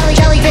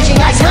jellyfishing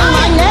at night.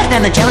 My net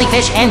and the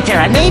jellyfish enter.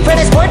 I'm made for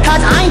this sport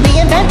cause I'm the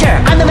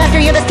inventor. I'm the master,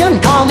 you're the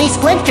student, call me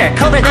Splinter.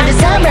 Cobra than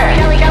December.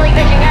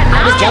 Jellyfishing at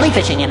night. I was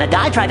jellyfishing and a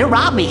guy tried to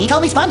rob me. He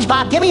told me,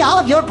 SpongeBob, give me all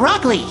of your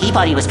broccoli. He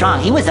thought he was strong,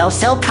 he was oh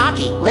so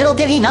cocky. Little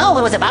did he know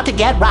it was about to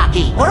get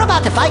rocky. We're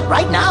about to fight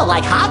right now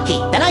like hockey.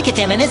 Then I kicked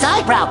him in his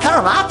eyebrow,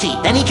 karate.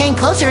 Then he came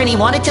closer and he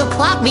wanted to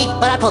clock me,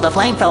 but I pulled a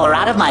flamethrower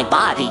out of my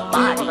body.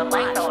 Pull the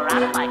flamethrower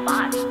out of my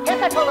body.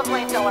 Yes, I pulled the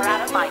flamethrower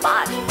out of my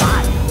body.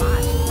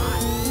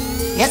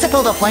 Yes, I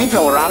pulled a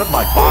flamethrower out of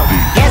my body.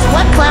 Guess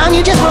what, clown?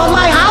 You just ruined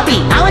my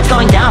hobby. Now it's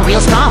going down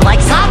real strong like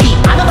sake.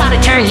 I'm about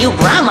to turn you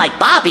brown like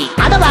Bobby.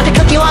 I'm about to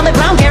cook you on the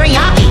ground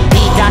teriyaki.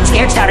 He got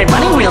scared, started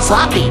running real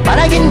sloppy, but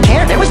I didn't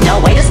care, there was no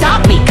way to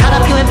stop me. Cut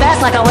up to him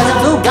fast like I was a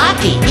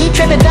Bugatti. He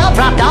tripped and fell,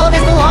 dropped all of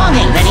his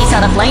belongings. Then he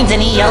saw the flames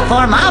and he yelled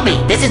for Mobby.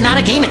 This is not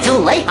a game, it's too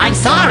late, I'm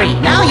sorry.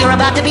 Now you're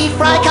about to be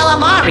fried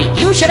calamari.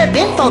 You should have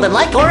been folded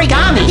like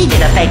origami. He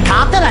did a fake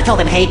cop, then I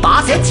told him, hey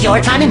boss, it's your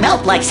time and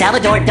melt like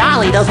Salvador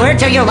Dali. Those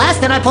words are your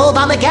last, then I pulled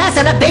on the gas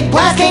and a big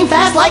blast came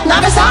fast like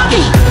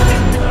Nagasaki.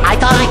 I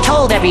thought I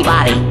told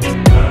everybody,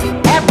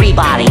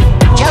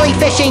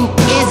 jellyfishing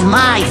is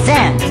my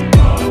zen.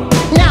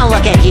 Now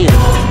look at you,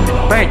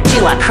 burnt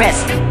to a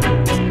crisp.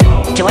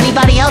 To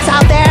anybody else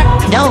out there,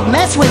 don't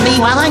mess with me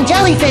while I'm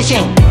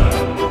jellyfishing,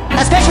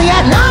 especially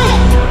at night.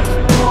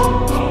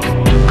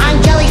 I'm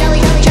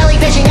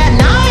jellyfishing at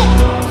night.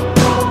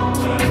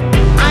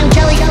 I'm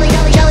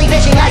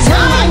jellyfishing at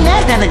night. My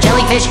net and the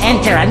jellyfish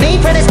enter. I'm made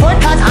for this sport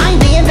cause I'm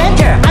the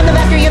inventor. I'm the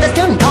master, you're the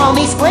student, call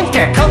me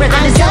Splinter. Cobra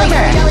than a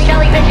silver.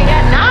 Jellyfishing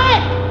at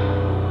night.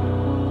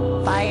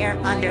 Fire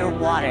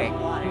underwater.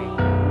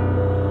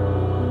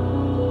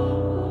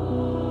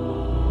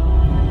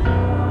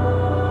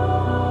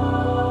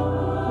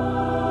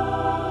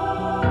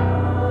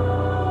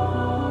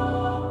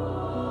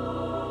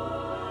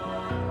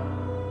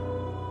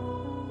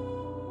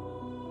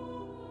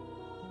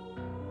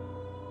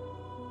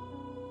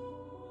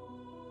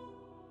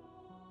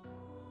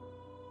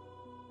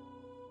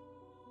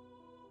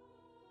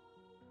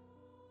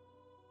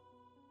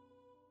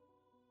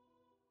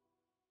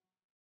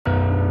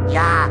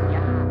 Yeah.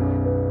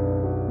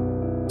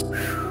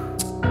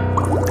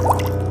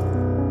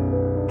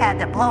 Had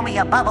to blow me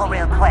a bubble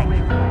real quick.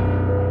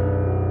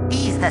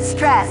 Ease the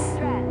stress.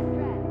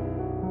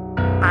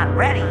 I'm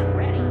ready.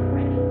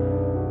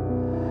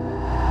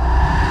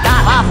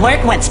 Got off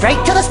work, went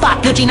straight to the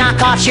spot. Gucci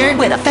knockoff shirt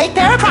with a fake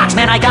pair of Crocs.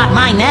 Man, I got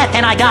my net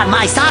and I got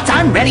my socks.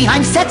 I'm ready,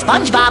 I'm set,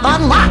 SpongeBob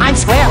unlocked. I'm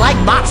square like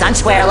box, I'm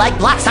square like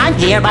blocks. I'm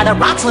here by the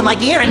rocks with my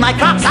gear and my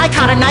Crocs. I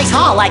caught a nice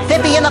haul like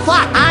 50 in the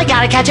flock. I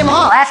gotta catch 'em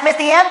all. Ask Miss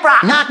the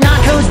Brock. Knock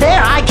knock, who's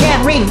there? I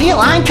can't reveal.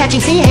 I'm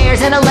catching sea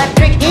hares and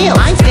electric eels.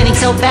 I'm spinning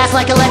so fast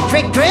like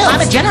electric drills.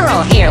 I'm a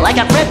general here like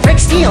a Fred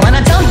Steel. And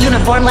until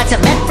uniform lets a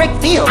metric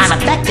feel. I'm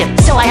effective,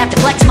 so I have to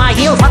flex my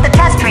heels. What the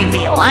test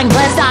reveal? I'm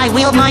blessed, I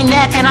wield my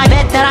net and I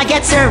bet that I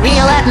get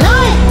surreal at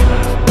night.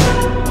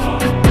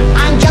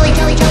 I'm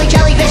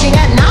jellyfishing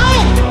at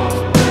night.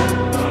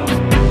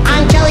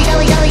 I'm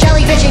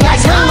jellyfishing at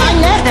night. My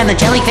net and the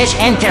jellyfish jellyfish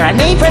enter. I'm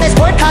made for this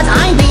sport cause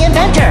I'm the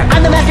inventor.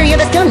 I'm the master, you're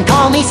the student,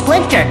 call me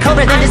Splinter.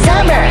 Colder than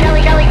December.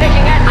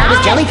 Jellyfishing at I was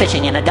night.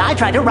 jellyfishing and a guy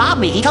tried to rob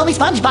me. He told me,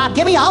 SpongeBob,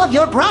 give me all of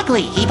your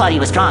broccoli. He thought he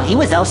was strong, he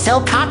was oh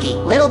so cocky.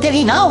 Little did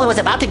he know it was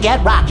about to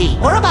get rocky.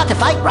 We're about to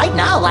fight right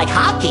now like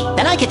hockey.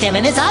 Then I kicked him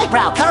in his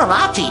eyebrow,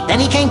 karate. Then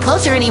he came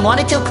closer and he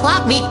wanted to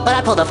clock me, but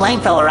I pulled a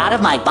flamethrower out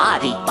of my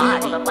body.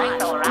 Pull the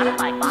flamethrower out of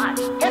my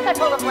body. Yes, I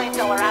pulled the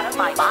flamethrower out of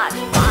my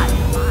body.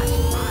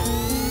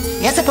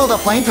 Yes, I pulled a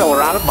flamethrower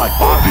out of my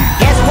body.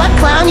 Guess what,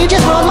 clown? You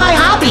just ruined my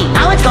hobby.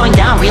 Now it's going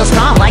down real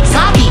strong like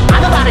sake.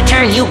 I'm about to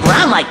turn you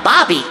brown like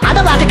Bobby. I'm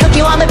about to cook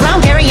you on the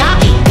ground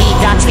teriyaki. He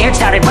got scared,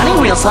 started running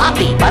real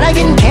sloppy, but I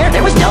didn't care,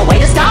 there was no way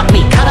to stop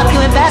me. Cut up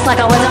to him fast like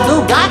I was a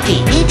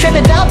Bugatti. He tripped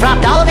and fell,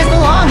 dropped all of his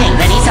belongings.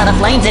 Then he saw the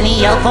flames and he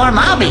yelled for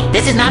Mobby.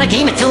 This is not a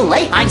game, it's too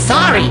late, I'm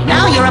sorry.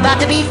 Now you're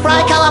about to be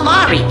fried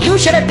calamari. You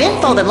should have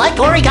been folded like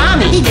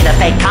origami. He did a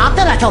fake cop,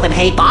 then I told him,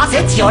 hey boss,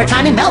 it's your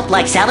time to melt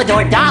like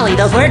Salvador Dali.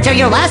 Those words are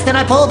your last, then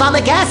I pulled on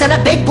the gas and a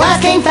big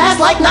blast came fast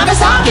like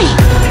Nagasaki.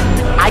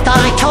 I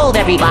thought I told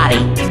everybody,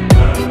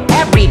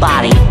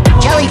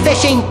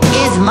 jellyfishing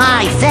is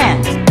my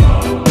zen.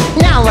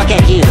 Now look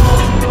at you,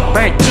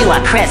 burnt to a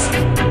crisp.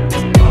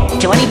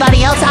 To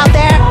anybody else out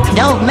there,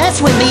 don't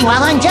mess with me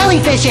while I'm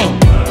jellyfishing,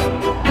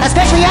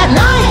 especially at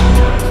night.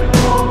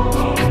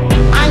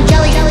 I'm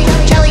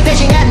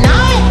jellyfishing at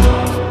night.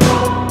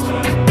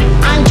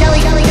 I'm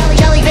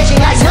jellyfishing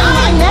at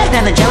night.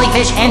 Then the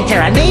jellyfish enter.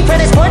 I'm made for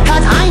this sport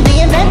cause I'm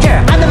the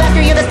inventor. I'm the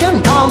master, you're the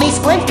student, call me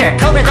Splinter.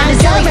 Colder than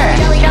December.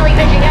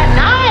 Jellyfishing at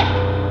night.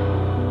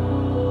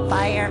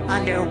 Fire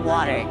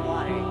underwater.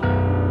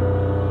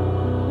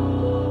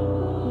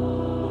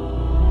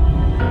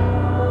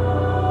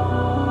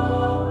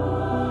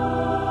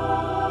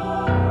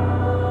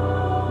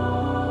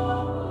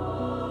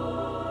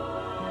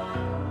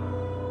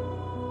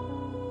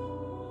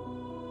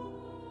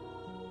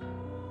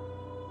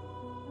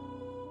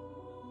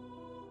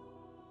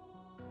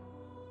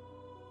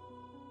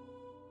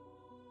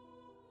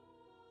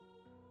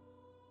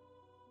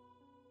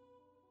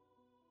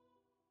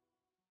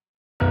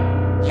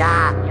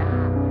 Yeah.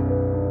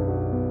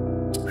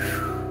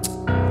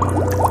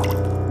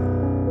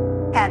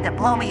 Had to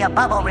blow me a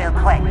bubble real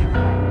quick.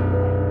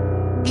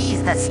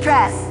 Ease the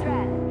stress.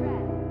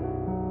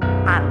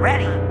 I'm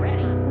ready.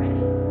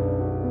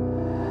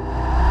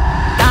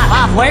 Got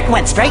off work,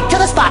 went straight to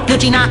the spot.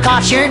 Gucci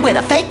knockoff shirt with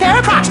a fake pair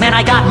of Crocs. Man,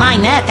 I got my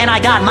net and I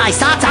got my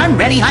socks. I'm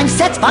ready, I'm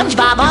set,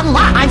 SpongeBob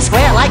unlocked. I'm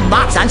square like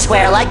box, I'm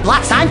square like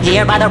blocks. I'm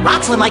here by the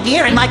rocks with my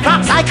gear and my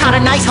Crocs. I caught a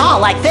nice haul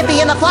like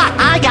Fippy in the flock.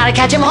 I gotta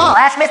catch 'em all,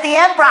 ask Misty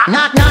and Brock.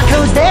 Knock knock,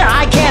 who's there?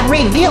 I can't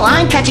reveal.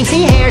 I'm catching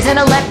sea hares and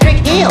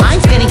electric eels.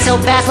 I'm spinning so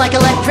fast like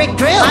electric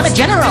drills. I'm a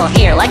general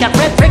here like a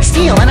Fred Frick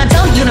Steel. And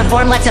until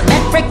uniform lets it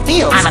met Frick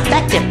feels. I'm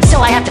effective,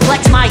 so I have to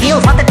flex my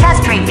heels. What the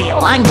test reveal?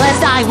 I'm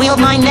blessed, I wield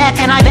my net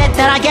and I bet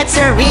that I get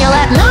surreal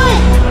at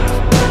night.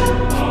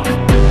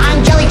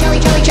 I'm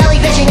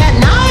jellyfishing at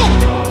night.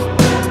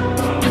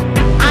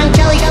 I'm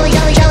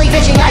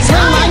jellyfishing at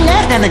night.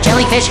 Then the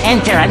jellyfish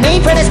enter. I'm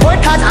made for this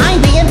sport cause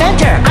I'm the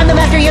inventor. I'm the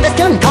master, you're the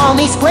student, call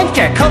me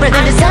Splinter. Colder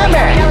than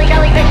December.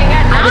 Jellyfishing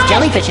at night. I was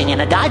jellyfishing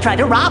and a guy tried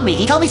to rob me.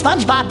 He told me,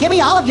 SpongeBob, give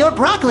me all of your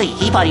broccoli.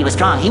 He thought he was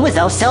strong, he was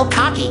oh so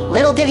cocky.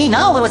 Little did he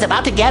know it was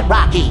about to get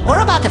rocky. We're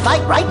about to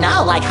fight right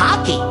now like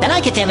hockey. Then I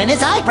kicked him in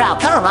his eyebrow,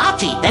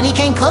 karate. Then he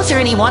came closer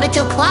and he wanted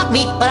to clock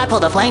me, but I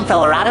pulled a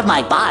flamethrower out of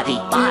my body.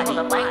 Pull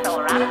the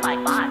flamethrower out of my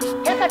body.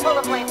 Yes, I pulled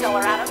the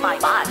flamethrower out of my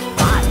body.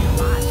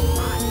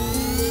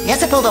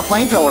 Yes, I pulled a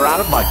flamethrower out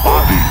of my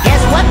body.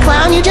 Guess what,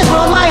 clown? You just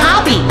ruined my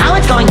hobby. Now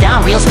it's going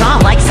down real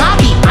strong like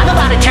sake. I'm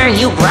about to turn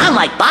you brown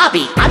like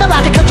Bobby. I'm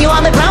about to cook you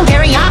on the ground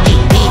teriyaki.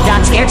 He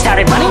got scared,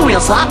 started running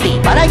real sloppy,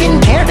 but I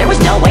didn't care, there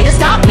was no way to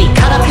stop me.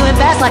 Cut up to him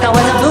fast like I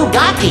was a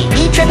Bugatti.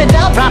 He tripped and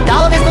fell, dropped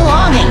all of his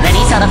belongings. Then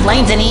he saw the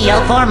flames and he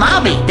yelled for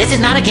Mobby. This is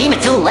not a game,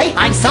 it's too late,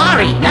 I'm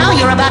sorry. Now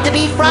you're about to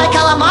be fried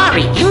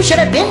calamari. You should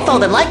have been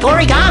folded like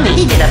origami.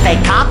 He did a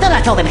fake cop, then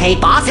I told him, hey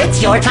boss,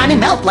 it's your time to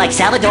melt like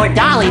Salvador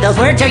Dali. Those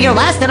words are your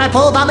last, then I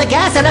pulled on the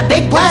gas and a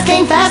big blast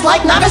came fast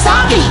like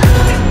Nagasaki.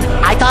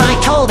 I thought I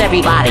told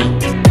everybody,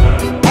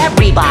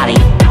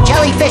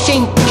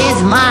 jellyfishing is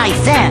my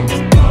zen.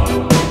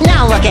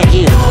 Now look at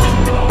you,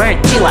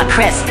 burnt to a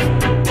crisp.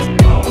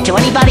 To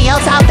anybody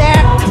else out there,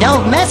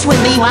 don't mess with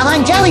me while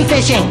I'm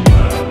jellyfishing,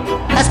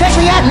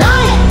 especially at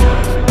night.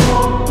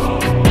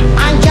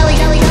 I'm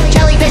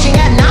jellyfishing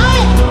at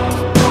night.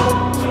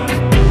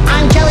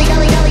 I'm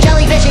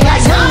jellyfishing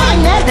at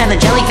night. Then the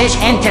jellyfish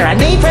enter. I'm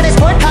made for this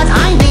sport cause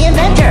I'm the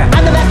inventor.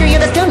 I'm the master, you're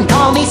the student,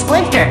 call me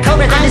Splinter.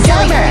 Colder than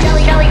December.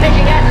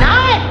 Jellyfishing at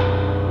night.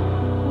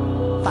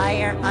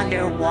 Fire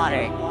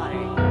underwater.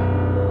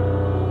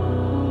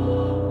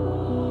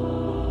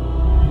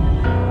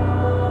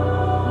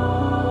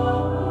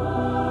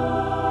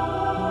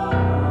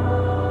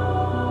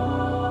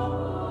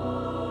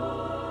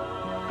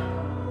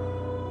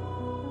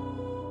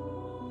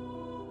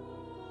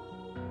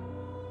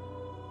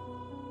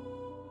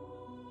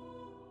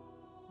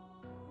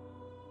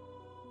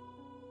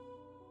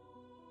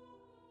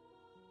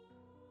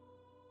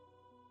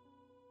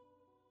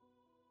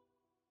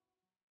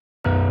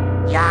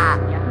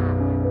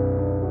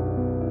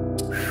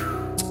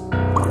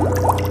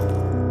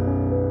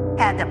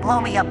 blow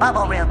me a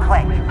bubble real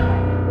quick.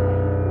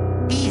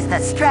 Ease the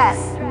stress.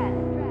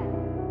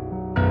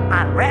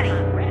 I'm ready.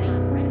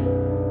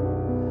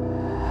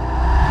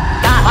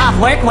 Off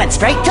work, went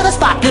straight to the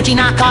spot. Gucci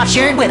knockoff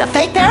shirt with a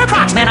fake pair of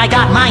Crocs. Man, I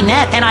got my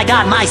net and I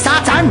got my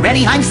socks. I'm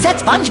ready, I'm set,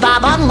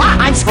 SpongeBob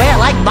unlocked. I'm square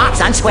like box,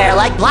 I'm square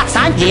like blocks.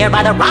 I'm here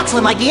by the rocks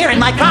with my gear and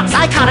my Crocs.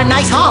 I caught a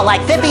nice haul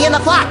like 50 in the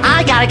flock.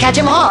 I gotta catch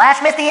 'em all.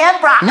 Ask Miss the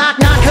Emperor. Knock,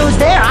 knock, who's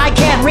there? I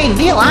can't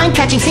reveal. I'm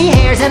catching sea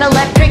hares and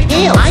electric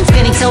eels. I'm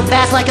spinning so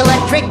fast like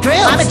electric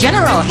drills. I'm a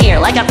general here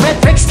like a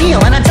Frederick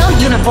Steel. And until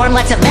uniform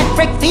lets it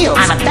metric fields.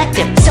 I'm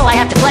effective, so I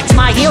have to flex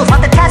my heels.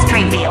 What the test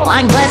reveal?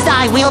 I'm blessed,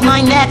 I wield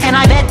my net and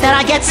I bet that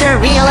I get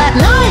surreal at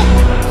night.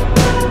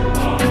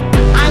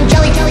 I'm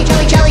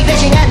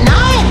jellyfishing at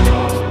night.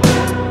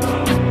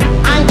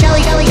 I'm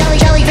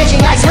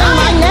jellyfishing. I swing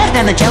my net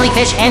and the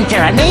jellyfish enter.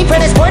 I'm made for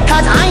this sport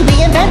cause I'm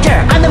the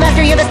inventor. I'm the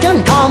master, you're the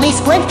student, call me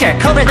Splinter.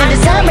 Colder than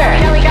December.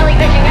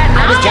 Jellyfishing at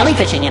night. I was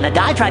jellyfishing and a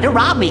guy tried to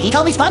rob me. He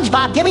told me,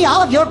 SpongeBob, give me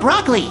all of your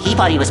broccoli. He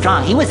thought he was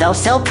strong, he was oh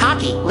so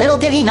cocky. Little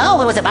did he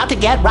know it was about to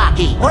get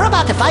rocky. We're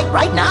about to fight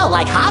right now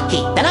like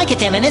hockey. Then I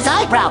kicked him in his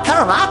eyebrow,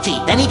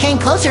 karate. Then he came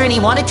closer and he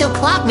wanted to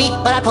clock me.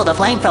 But I pulled a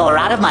flamethrower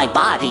out of my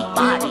body.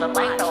 Pull the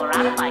flamethrower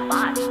out of my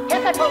body.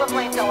 Yes, I pulled a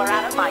flamethrower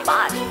out of my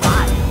body.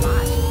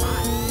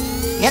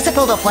 Yes, I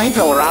pulled a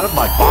flamethrower out of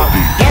my body.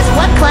 Guess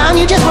what, clown?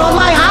 You just ruined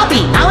my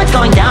hobby. Now it's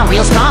going down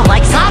real strong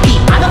like sake.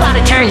 I'm about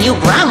to turn you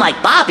brown like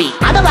Bobby.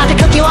 I'm about to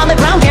cook you on the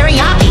ground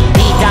teriyaki.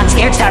 He got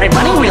scared, started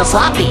running real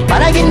sloppy.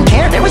 But I didn't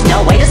care, there was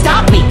no way to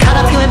stop me. Cut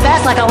up you and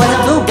fast like I was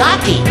a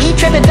Bugatti. He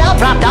tripped and fell,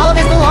 dropped all of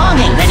his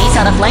belongings. Then he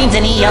saw the flames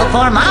and he yelled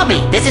for Mobby.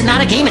 This is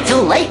not a game, it's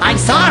too late, I'm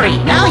sorry.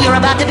 Now you're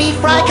about to be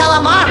fried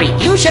calamari.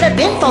 You should have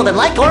been folded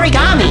like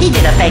origami. He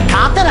did a fake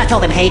cop, then I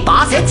told him, hey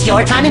boss, it's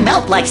your time to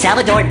melt like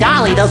Salvador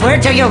Dali. Those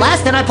words are your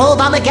last. Then I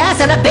pulled on the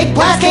gas and a big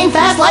blast came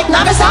fast like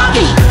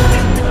Nagasaki.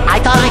 I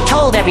thought I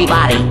told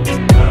everybody,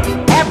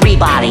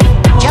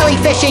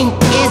 jellyfishing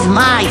is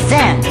my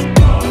zen.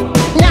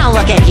 Now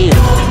look at you,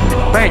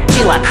 burnt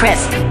to a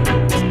crisp.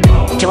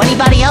 To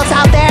anybody else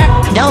out there,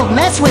 don't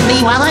mess with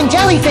me while I'm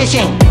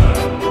jellyfishing,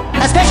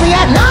 especially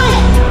at night.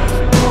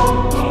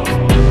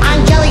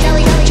 I'm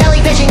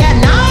jellyfishing at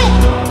night.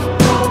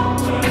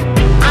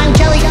 I'm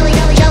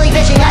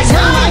jellyfishing at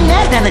night. My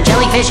net and the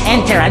jellyfish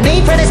enter. I'm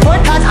made for this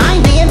sport cause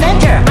I'm the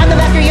inventor. I'm the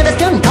master, you're the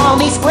student, call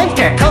me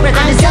Splinter. Colder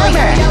than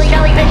December.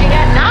 Jellyfishing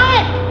at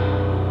night.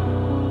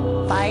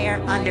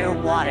 Fire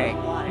underwater.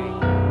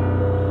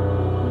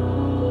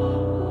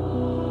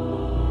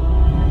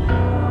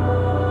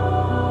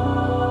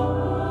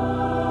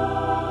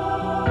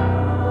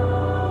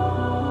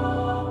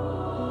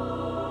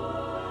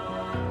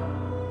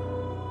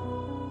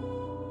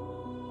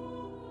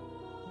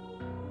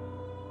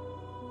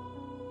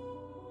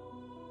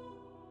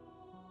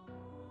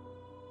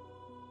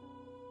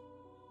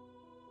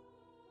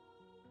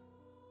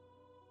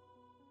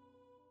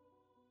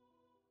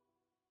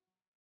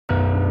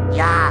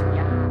 Yeah.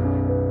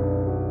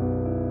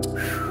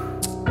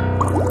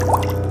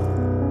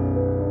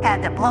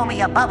 Had to blow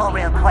me a bubble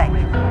real quick.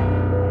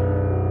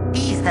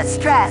 Ease the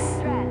stress.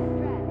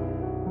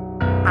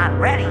 I'm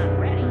ready.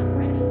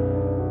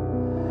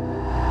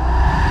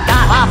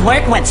 Got off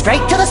work, went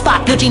straight to the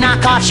spot. Gucci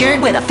knockoff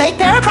shirt with a fake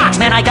pair of Crocs.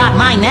 Man, I got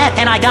my net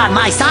and I got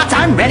my socks.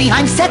 I'm ready,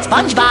 I'm set,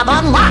 SpongeBob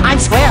unlocked. I'm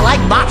square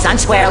like box, I'm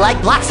square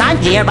like blocks. I'm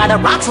here by the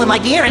rocks with my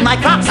gear and my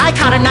Crocs. I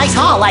caught a nice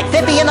haul like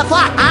 50 in the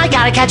flock. I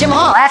gotta catch 'em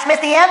all. Ask Miss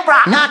the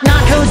Emperor. Knock,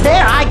 knock, who's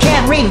there? I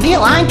can't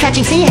reveal. I'm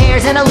catching sea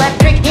hares and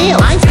electric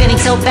eels. I'm spinning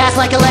so fast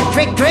like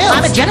electric drills.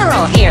 I'm a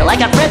general here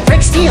like a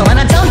Frederick Steel. And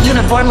until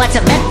uniform lets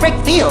it metric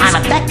fields. I'm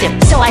effective,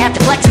 so I have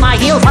to flex my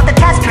heels. What the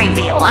test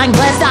reveal? I'm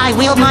blessed, I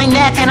wield my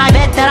net and I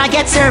bet that I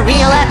get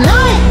surreal at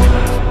night.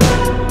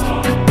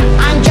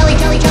 I'm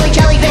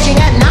jellyfishing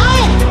at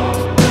night.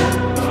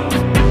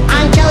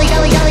 I'm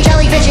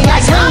jellyfishing. I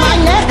swing my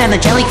net and the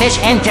jellyfish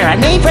enter. I'm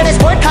made for this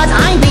sport cause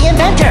I'm the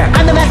inventor.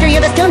 I'm the master,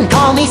 you're the student,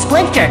 call me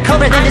Splinter.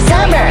 Colder than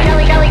December.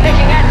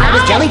 Jellyfishing at night. I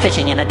was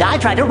jellyfishing and a guy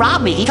tried to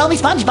rob me. He told me,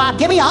 SpongeBob,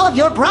 give me all of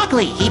your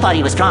broccoli. He thought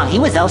he was strong, he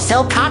was oh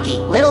so cocky.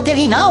 Little did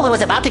he know it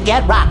was about to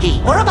get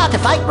rocky. We're about to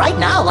fight right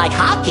now like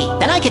hockey.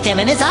 Then I kicked him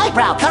in his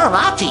eyebrow,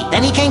 karate.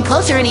 Then he came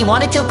closer and he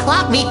wanted to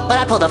clock me. But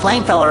I pulled a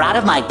flamethrower out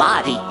of my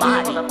body.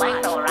 Pull the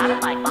flamethrower out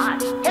of my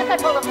body. Yes, I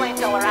pulled a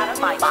flamethrower out of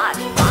my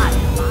body.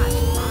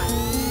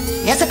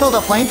 Yes, I pulled a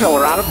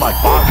flamethrower out of my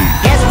body.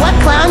 Guess what,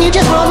 clown? You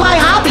just ruined my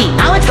hobby.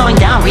 Now it's going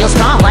down real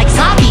strong like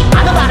sake.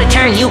 I'm about to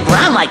turn you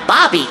brown like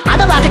Bobby.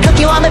 I'm about to cook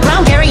you on the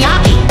ground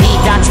teriyaki. He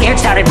got scared,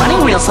 started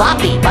running real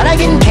sloppy. But I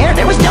didn't care,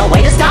 there was no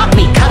way to stop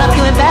me. Cut up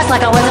you and fast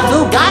like I was a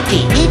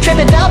Bugatti. He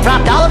tripped and fell,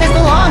 dropped all of his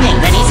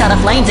belongings. Then he saw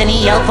the flames and he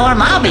yelled for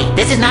Mobby.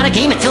 This is not a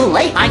game, it's too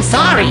late, I'm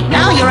sorry.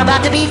 Now you're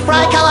about to be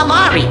fried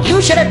calamari.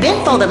 You should have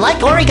been folded like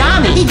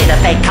origami. He did a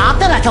fake cop,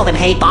 then I told him,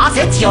 hey boss,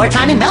 it's your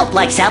time to melt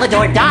like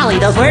Salvador Dali.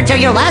 Those words are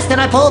your last. Then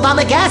I pulled on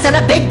the gas and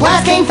a big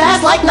blast came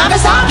fast like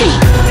Nagasaki.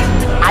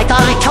 I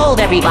thought I told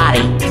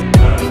everybody,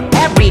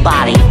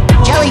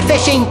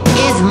 jellyfishing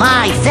is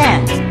my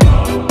zen.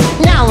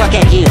 Now look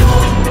at you,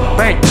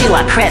 burnt to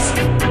a crisp.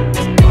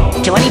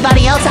 To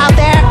anybody else out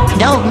there,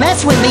 don't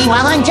mess with me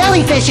while I'm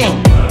jellyfishing,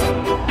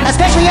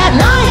 especially at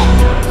night.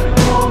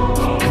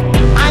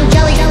 I'm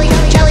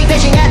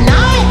jellyfishing at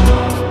night.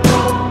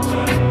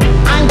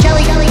 I'm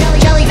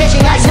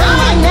jellyfishing at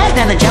night.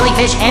 Then the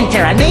jellyfish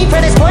enter. I made for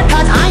this sport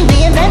cause I'm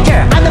the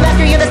inventor. I'm the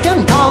master, you're the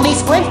student, call me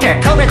Splinter.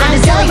 Cobra than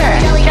December.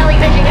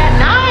 Jellyfishing at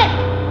night.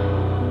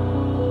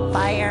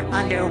 Fire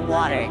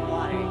underwater.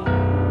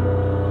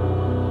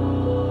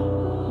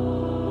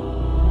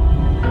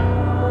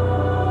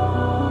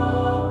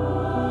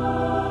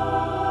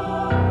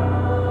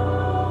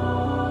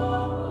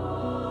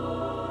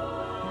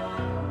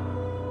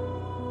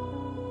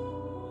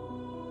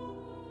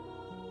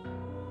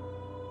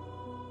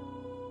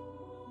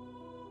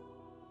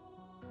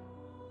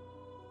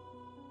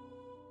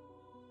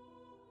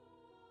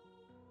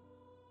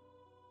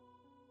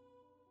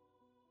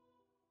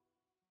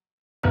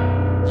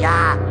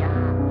 Yeah.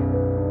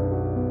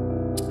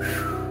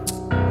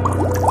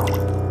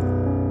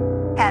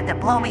 Had to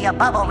blow me a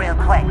bubble real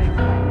quick.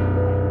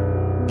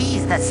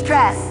 Ease the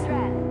stress.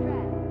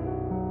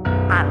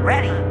 I'm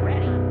ready.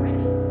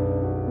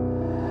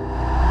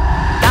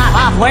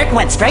 Off work,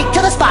 went straight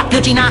to the spot.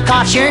 Gucci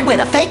knockoff shirt with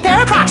a fake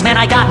pair of Crocs. Man,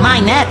 I got my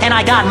net and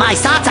I got my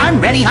socks.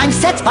 I'm ready, I'm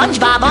set,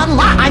 SpongeBob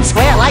unlocked. I'm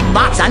square like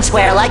box, I'm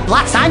square like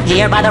blocks. I'm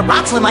here by the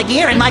rocks with my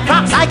gear and my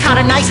Crocs. I caught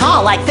a nice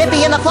haul like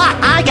 50 in the flock.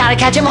 I gotta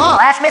catch 'em all.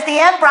 Ask Miss the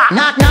Emperor.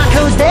 Knock, knock,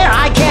 who's there?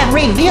 I can't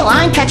reveal.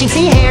 I'm catching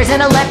sea hares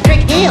and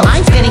electric eels.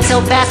 I'm spinning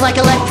so fast like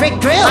electric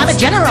drills. I'm a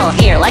general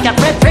here like a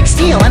Fred Frick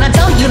Steel. And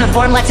until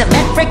uniform lets it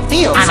met Frick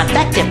feels. I'm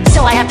effective,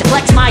 so I have to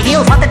flex my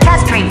heels. Want the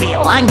test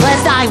reveal. I'm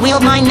blessed, I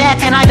wield my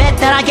net and I bet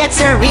that I get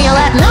surreal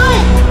at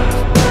night.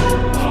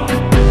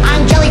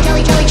 I'm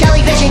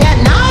jellyfishing at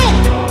night.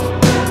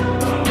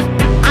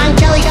 I'm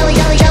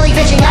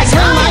jellyfishing at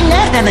night. My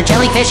net and the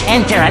jellyfish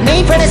enter. I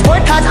made for this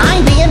sport cause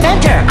I'm the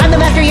inventor. I'm the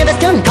master, you're the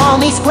student, call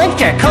me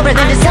Splinter. Cobra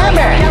than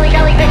December.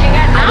 Jellyfishing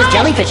at night. I was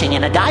jellyfishing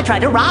and a guy tried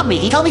to rob me.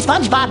 He told me,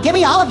 SpongeBob, give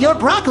me all of your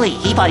broccoli.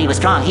 He thought he was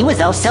strong, he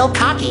was oh so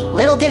cocky.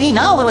 Little did he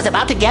know it was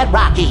about to get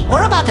rocky.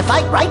 We're about to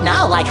fight right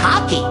now like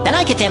hockey. Then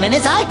I kicked him in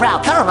his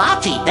eyebrow,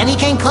 karate. Then he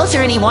came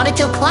closer and he wanted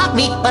to clock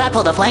me, but I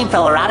pulled a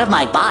flamethrower out of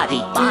my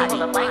body. Pull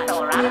the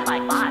flamethrower out of my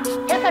body.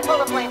 Yes, I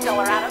pulled a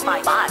flamethrower out of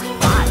my body.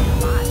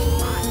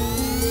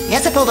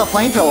 Yes, I pulled a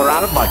flamethrower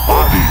out of my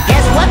body.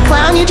 Guess what,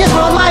 clown? You just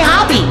ruined my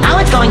hobby. Now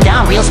it's going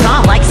down real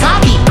strong like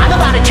sake. I'm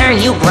about to turn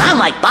you brown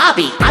like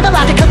Bobby. I'm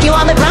about to cook you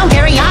on the ground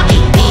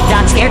teriyaki. He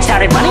got scared,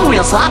 started running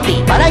real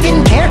sloppy, but I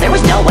didn't care, there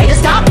was no way to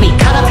stop me.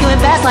 Cut up you and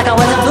fast like I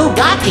was a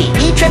Bugatti.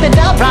 He tripped and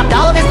fell, dropped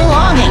all of his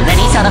belongings. Then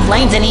he saw the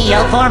flames and he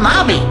yelled for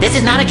Mobby. This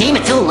is not a game,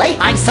 it's too late,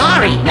 I'm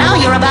sorry. Now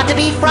you're about to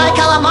be fried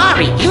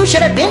calamari. You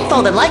should have been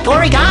folded like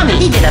origami.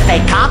 He did a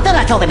fake cop, then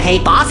I told him, hey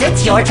boss,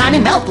 it's your time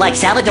and melt like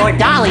Salvador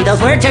Dali.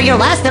 Those words are your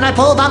last, then I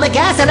pulled on the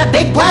gas and a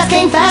big blast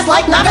came fast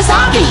like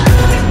Nagasaki.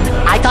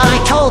 I thought I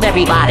told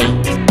everybody,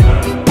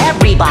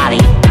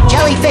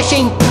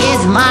 jellyfishing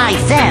is my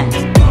zen.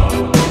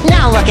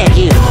 Now look at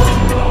you,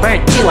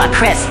 burnt to a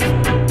crisp.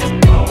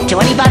 To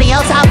anybody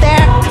else out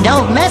there,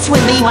 don't mess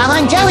with me while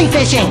I'm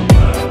jellyfishing,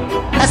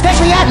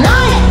 especially at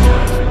night.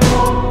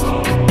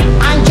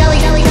 I'm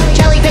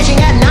jellyfishing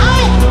at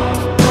night.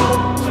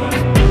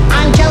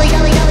 I'm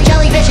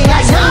jellyfishing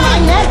at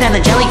night. Then the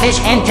jellyfish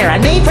enter. I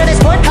made for this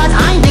sport cause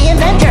I'm the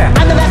inventor.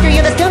 I'm the master,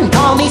 you're the student,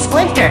 call me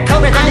Splinter.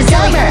 Cobra than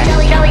December.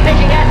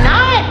 Jellyfishing at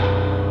night.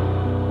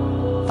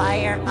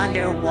 Fire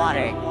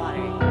underwater.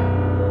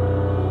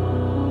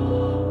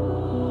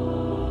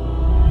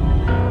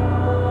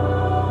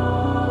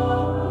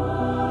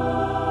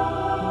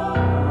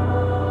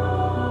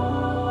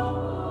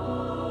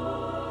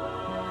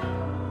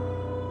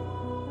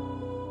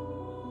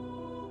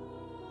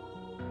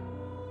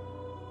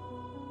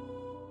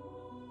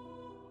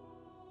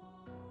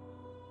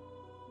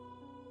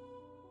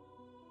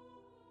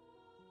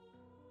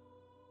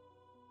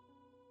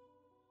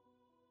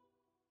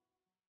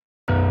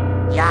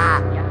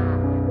 Yeah.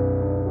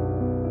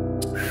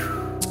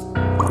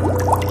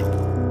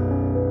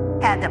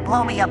 Had to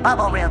blow me a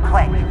bubble real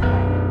quick.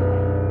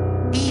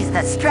 Ease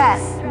the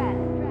stress.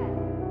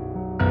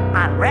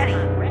 I'm ready.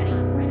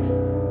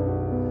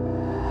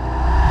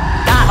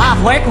 Off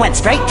work, went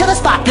straight to the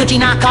spot. Gucci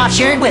knockoff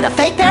shirt with a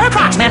fake pair of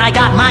Crocs. Man, I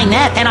got my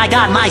net and I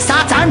got my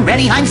socks. I'm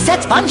ready, I'm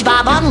set,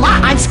 SpongeBob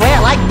unlocked. I'm square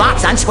like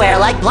box, I'm square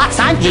like blocks.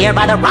 I'm here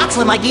by the rocks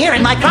with my gear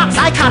and my Crocs.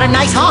 I caught a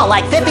nice haul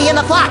like 50 in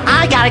the flock.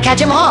 I gotta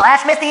catch 'em all.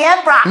 Ask Miss the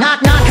Emperor.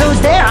 Knock, knock, who's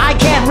there? I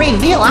can't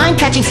reveal. I'm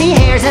catching sea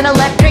hares and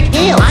electric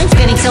eels. I'm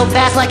spinning so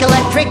fast like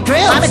electric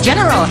drills. I'm a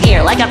general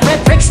here like a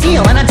Fred Frick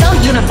Steel. And until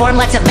uniform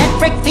lets it met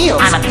Frick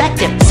feels. I'm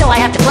effective, so I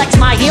have to flex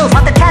my heels.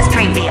 Want the test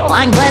reveal.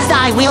 I'm blessed,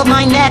 I wield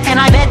my net and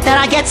I bet that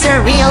I get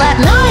surreal at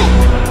night.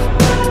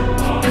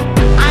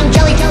 I'm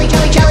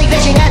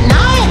jellyfishing at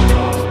night.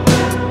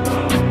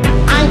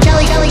 I'm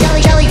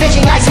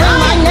jellyfishing at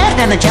night.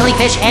 Then the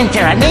jellyfish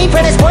enter. I made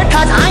for this sport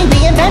cause I'm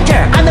the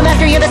inventor. I'm the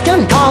master, you're the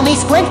student, call me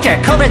Splinter.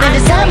 Cobra than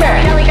December.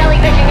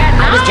 Jellyfishing at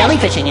night.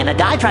 jellyfishing and a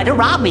guy tried to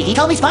rob me. He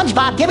told me,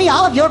 SpongeBob, give me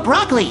all of your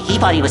broccoli. He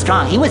thought he was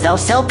strong. He was oh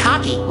so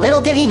cocky.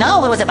 Little did he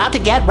know it was about to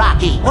get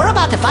rocky. We're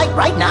about to fight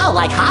right now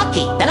like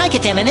hockey. Then I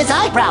kicked him in his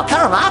eyebrow,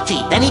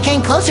 karate. Then he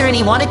came closer and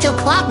he wanted to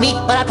clock me,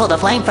 but I pulled a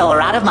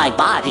flamethrower out of my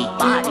body.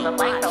 I pulled a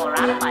flamethrower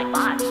out of my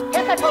body.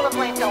 Yes, I pulled a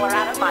flamethrower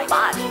out of my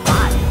body.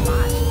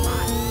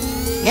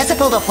 Yes, I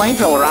pulled a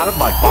flamethrower out of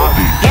my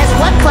body. Guess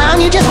what,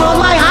 clown? You just ruined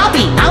my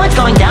hobby. Now it's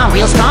going down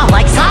real strong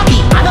like sake.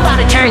 I'm about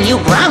to turn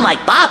you brown like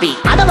Bobby.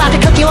 I'm about to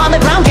cook you on the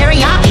ground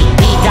teriyaki.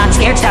 He got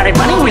scared, started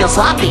running real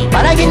sloppy,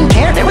 but I didn't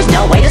care, there was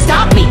no way to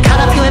stop me. Cut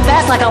up to him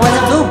fast like I was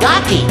a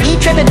Bugatti. He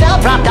tripped and fell,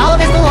 dropped all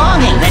of his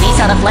belongings. Then he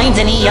saw the flames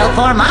and he yelled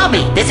for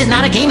Mobby. This is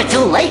not a game, it's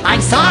too late,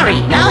 I'm sorry.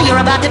 Now you're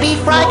about to be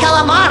fried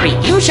calamari.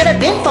 You should have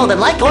been folded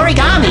like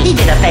origami. He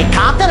did a fake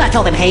cop, then I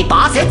told him, hey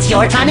boss, it's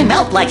your time to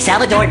melt like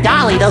Salvador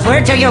Dali. Those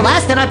words are your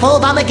last, then I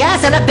pulled on the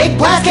gas and a big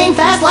blast came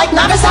fast like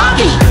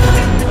Nagasaki.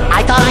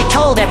 I thought I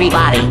told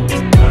everybody,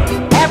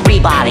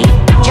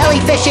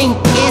 jellyfishing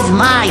is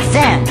my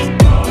zen.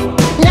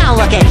 Now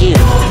look at you,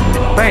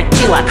 burnt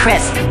to a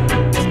crisp.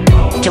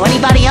 To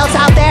anybody else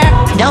out there,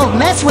 don't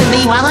mess with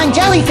me while I'm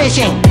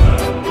jellyfishing,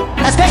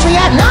 especially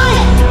at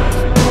night.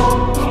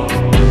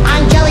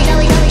 I'm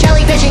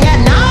jellyfishing at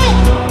night.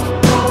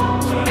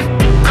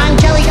 I'm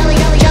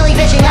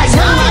jellyfishing at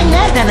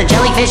night. Then the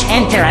jellyfish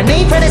enter. I'm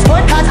made for this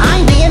sport cause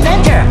I'm the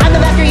inventor. I'm the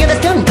master, you're the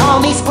student, call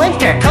me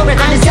Splinter. Cobra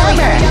than a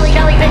silver.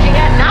 Jellyfishing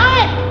at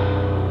night.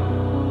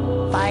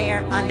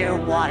 Fire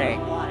underwater.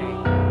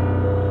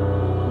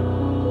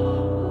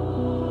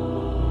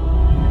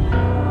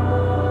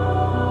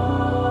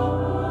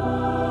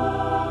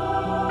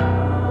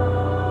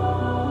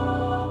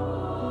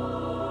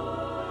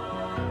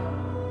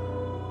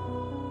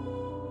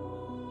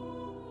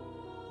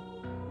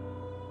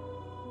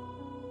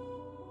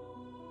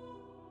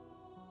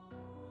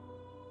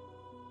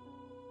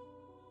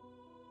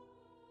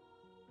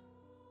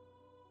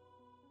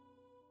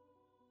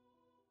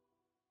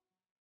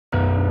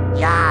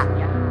 Yeah.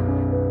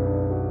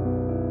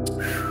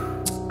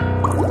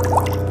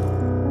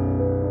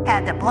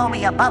 Had to blow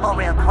me a bubble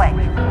real quick.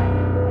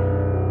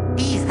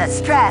 Ease the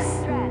stress.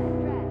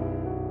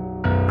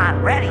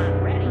 I'm ready.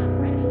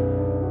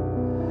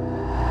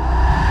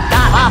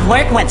 Off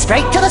work, went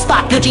straight to the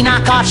spot. Gucci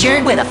knockoff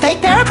shirt with a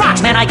fake pair of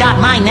Crocs. Man, I got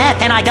my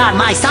net and I got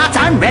my socks.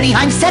 I'm ready,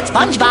 I'm set,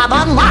 SpongeBob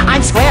unlocked.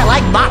 I'm square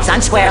like box,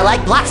 I'm square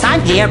like blocks.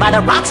 I'm here by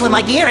the rocks with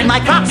my gear and my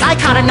crops. I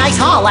caught a nice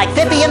haul like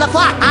 50 in the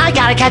flock. I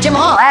gotta catch 'em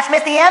all, ask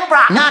Mr.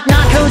 Brock. Knock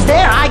knock, who's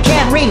there? I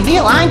can't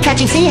reveal. I'm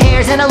catching sea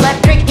hares and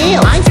electric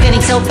eels. I'm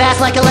spinning so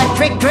fast like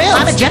electric drills.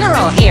 I'm a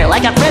general here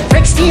like a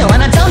Frederick Steel.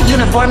 And I'm so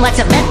uniform like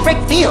cement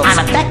frick feels. I'm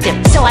effective,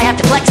 so I have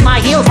to flex my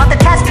heels. What the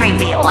test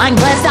reveal? I'm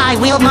blessed, I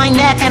wield my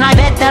net and I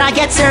bet that I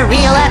get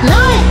surreal at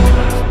night.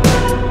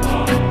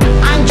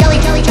 I'm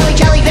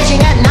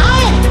jellyfishing at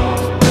night.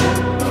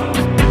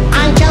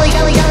 I'm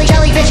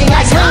jellyfishing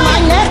at night. My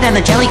net and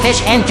the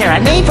jellyfish enter.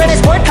 I'm made for this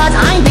sport cause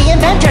I'm the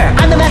inventor.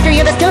 I'm the master,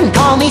 you're the student,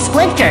 call me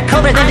Splinter.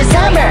 Cobra than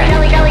December.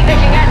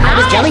 Jellyfishing at night. I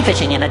was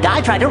jellyfishing and a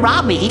guy tried to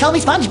rob me. He told me,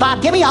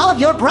 SpongeBob, give me all of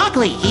your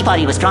broccoli. He thought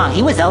he was strong,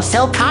 he was oh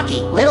so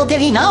cocky. Little did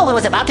he know it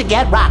was about to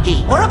get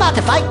rocky. We're about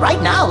to fight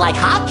right now like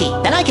hockey.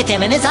 Then I kicked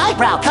him in his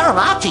eyebrow,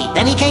 karate.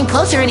 Then he came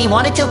closer and he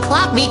wanted to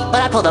clock me,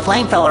 but I pulled a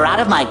flamethrower out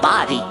of my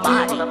body.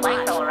 I pulled a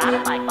flamethrower out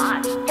of my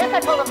body. Yes, I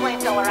pulled a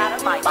flamethrower out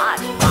of my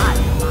body.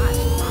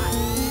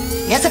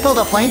 Yes, I pulled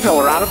a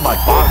flamethrower out of my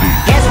body.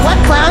 Guess what,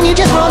 clown? You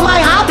just ruined my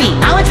hobby.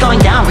 Now it's going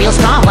down real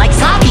strong like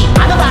sake.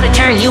 I'm about to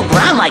turn you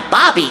brown like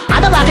Bobby.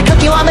 I'm about to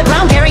cook you on the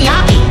ground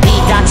teriyaki. He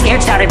got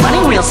scared, started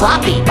running real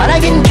sloppy, but I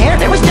didn't care,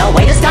 there was no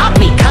way to stop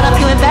me. Cut up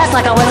to him fast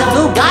like I was a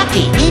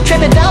Bugatti. He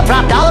tripped and fell,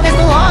 dropped all of his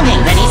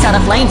belongings. Then he saw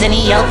the flames and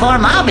he yelled for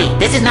Mobby.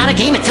 This is not a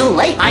game, it's too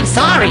late, I'm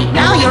sorry.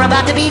 Now you're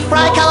about to be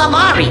fried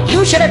calamari.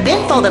 You should have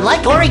been folded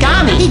like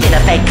origami. He did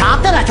a fake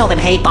cop, then I told him,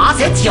 hey boss,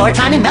 it's your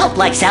time to melt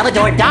like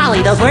Salvador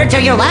Dali. Those words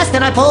are your last,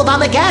 then I pulled on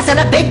the gas and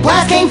a big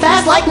blast came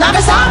fast like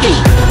Nagasaki.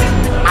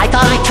 I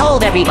thought I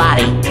told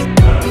everybody,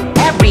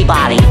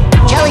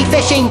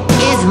 jellyfishing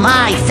is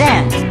my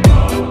zen.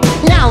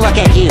 Now look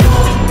at you,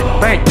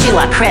 burnt to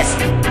a crisp.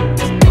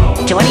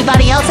 To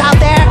anybody else out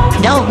there,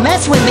 don't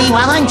mess with me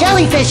while I'm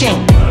jellyfishing,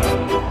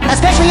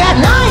 especially at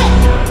night.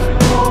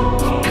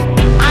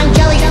 I'm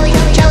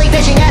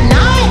jellyfishing at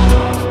night.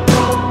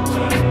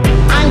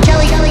 I'm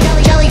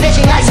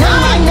jellyfishing at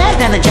night.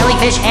 Then the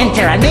jellyfish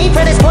enter. I'm made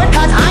for this sport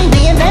cause I'm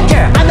the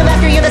inventor. I'm the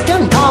master, you're the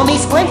student, call me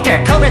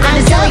Splinter. Cobra than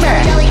a silver.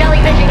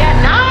 Jellyfishing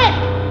at night.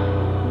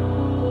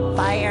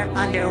 Fire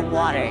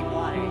underwater.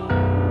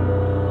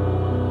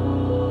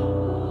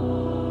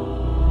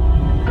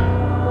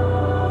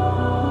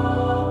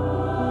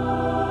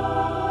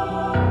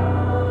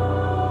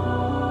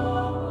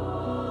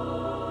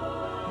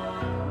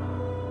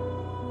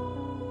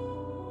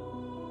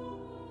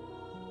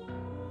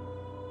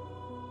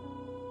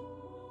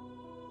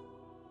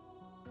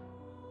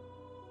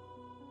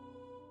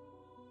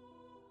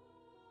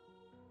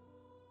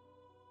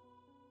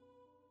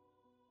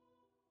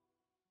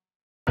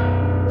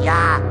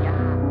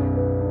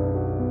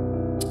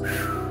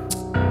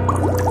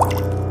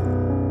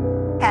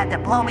 had to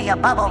blow me a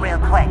bubble real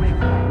quick.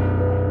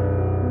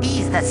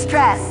 Ease the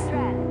stress.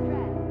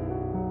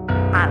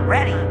 I'm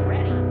ready.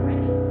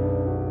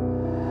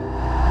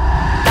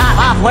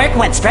 Off work,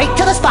 went straight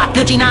to the spot.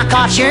 Gucci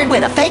knockoff shirt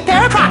with a fake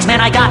pair of Crocs.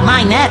 Man, I got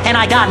my net and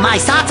I got my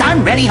socks.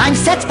 I'm ready, I'm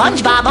set,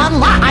 SpongeBob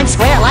unlocked. I'm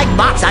square like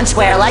box, I'm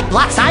square like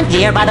blocks. I'm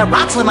here by the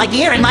rocks with my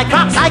gear and my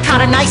crops. I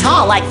caught a nice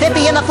haul like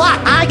 50 in the flock.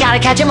 I gotta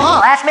catch 'em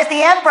all, ask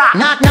Misty and Brock.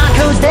 Knock, knock,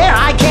 who's there?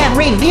 I can't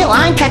reveal.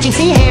 I'm catching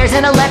sea hares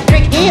and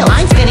electric eels.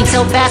 I'm spinning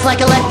so fast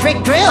like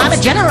electric drills. I'm a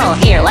general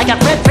here like a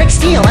Frederick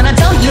Steele. And I'm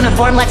so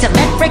uniform like some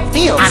metric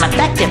fields. I'm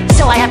effective,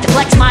 so I have to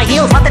flex my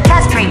heels. What the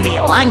test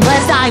reveal? I'm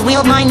blessed, I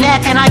wield my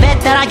net and I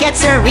bet that I get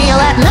surreal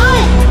at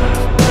night.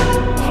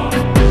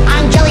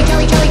 I'm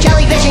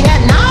jellyfishing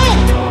at night.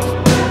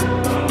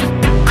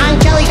 I'm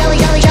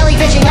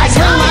jellyfishing. I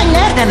swing my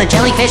net and the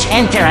jellyfish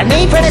enter. I'm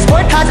made for this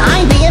sport cause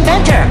I'm the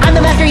inventor. I'm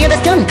the master, you're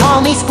the student,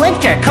 call me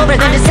Splinter. Cobra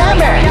than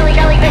December.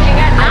 Jellyfishing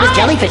at night. I was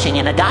jellyfishing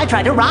and a guy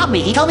tried to rob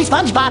me. He told me,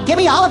 SpongeBob, give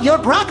me all of your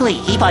broccoli.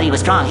 He thought he was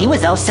strong, he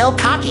was oh so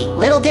cocky.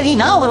 Little did he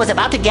know it was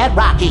about to get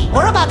rocky.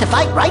 We're about to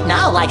fight right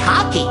now like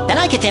hockey. Then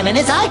I kicked him in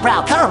his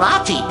eyebrow,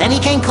 karate. Then he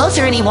came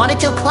closer and he wanted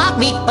to clock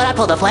me, but I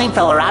pulled a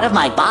flamethrower out of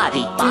my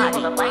body.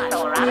 Pull the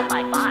flamethrower out of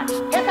my body.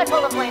 Yes, I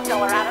pulled the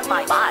flamethrower out of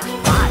my body.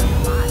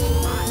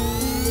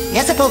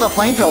 Yes, I pulled a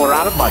flamethrower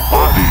out of my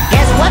body.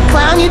 Guess what,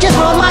 clown? You just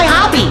ruined my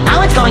hobby.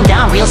 Now it's going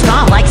down real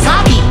strong like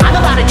sake. I'm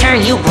about to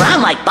turn you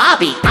brown like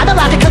Bobby. I'm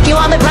about to cook you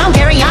on the ground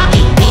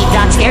teriyaki. He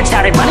got scared,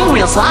 started running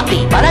real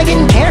sloppy, but I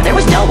didn't care, there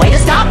was no way to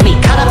stop me.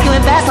 Cut up to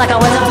him fast like I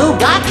was a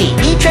Bugatti.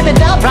 He tripped and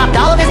fell, dropped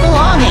all of his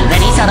belongings.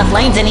 Then he saw the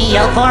flames and he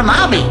yelled for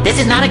Mobby.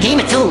 This is not a game,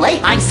 it's too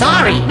late, I'm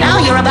sorry.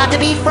 Now you're about to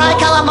be fried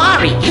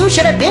calamari. You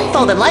should have been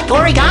folded like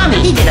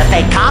origami. He did a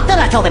fake cop, then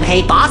I told him,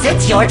 hey boss,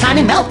 it's your time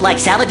to melt like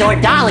Salvador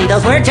Dali.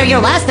 Those words are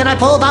your last, then I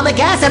pulled on the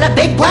gas and a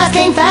big blast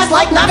came fast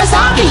like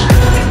Nagasaki.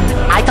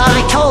 I thought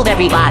I told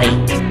everybody,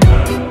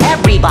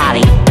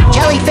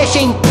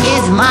 jellyfishing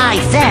is my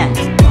zen.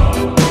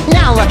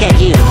 Now look at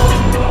you,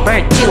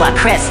 burnt to a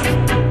crisp.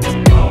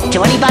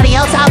 To anybody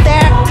else out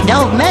there,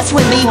 don't mess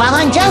with me while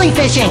I'm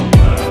jellyfishing,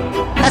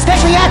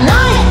 especially at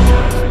night.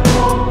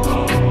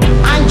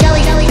 I'm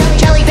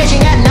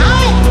jellyfishing at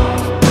night.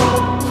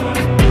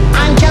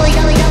 I'm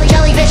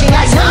jellyfishing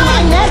at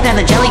night. And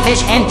the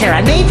jellyfish enter.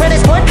 I'm made for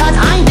this sport cause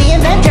I'm the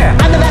inventor.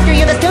 I'm the master,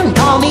 you're the student,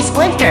 call me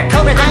Splinter.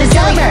 Cobra than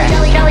December.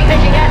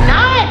 Jellyfishing at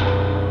night.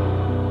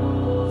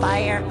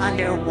 Fire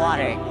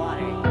underwater.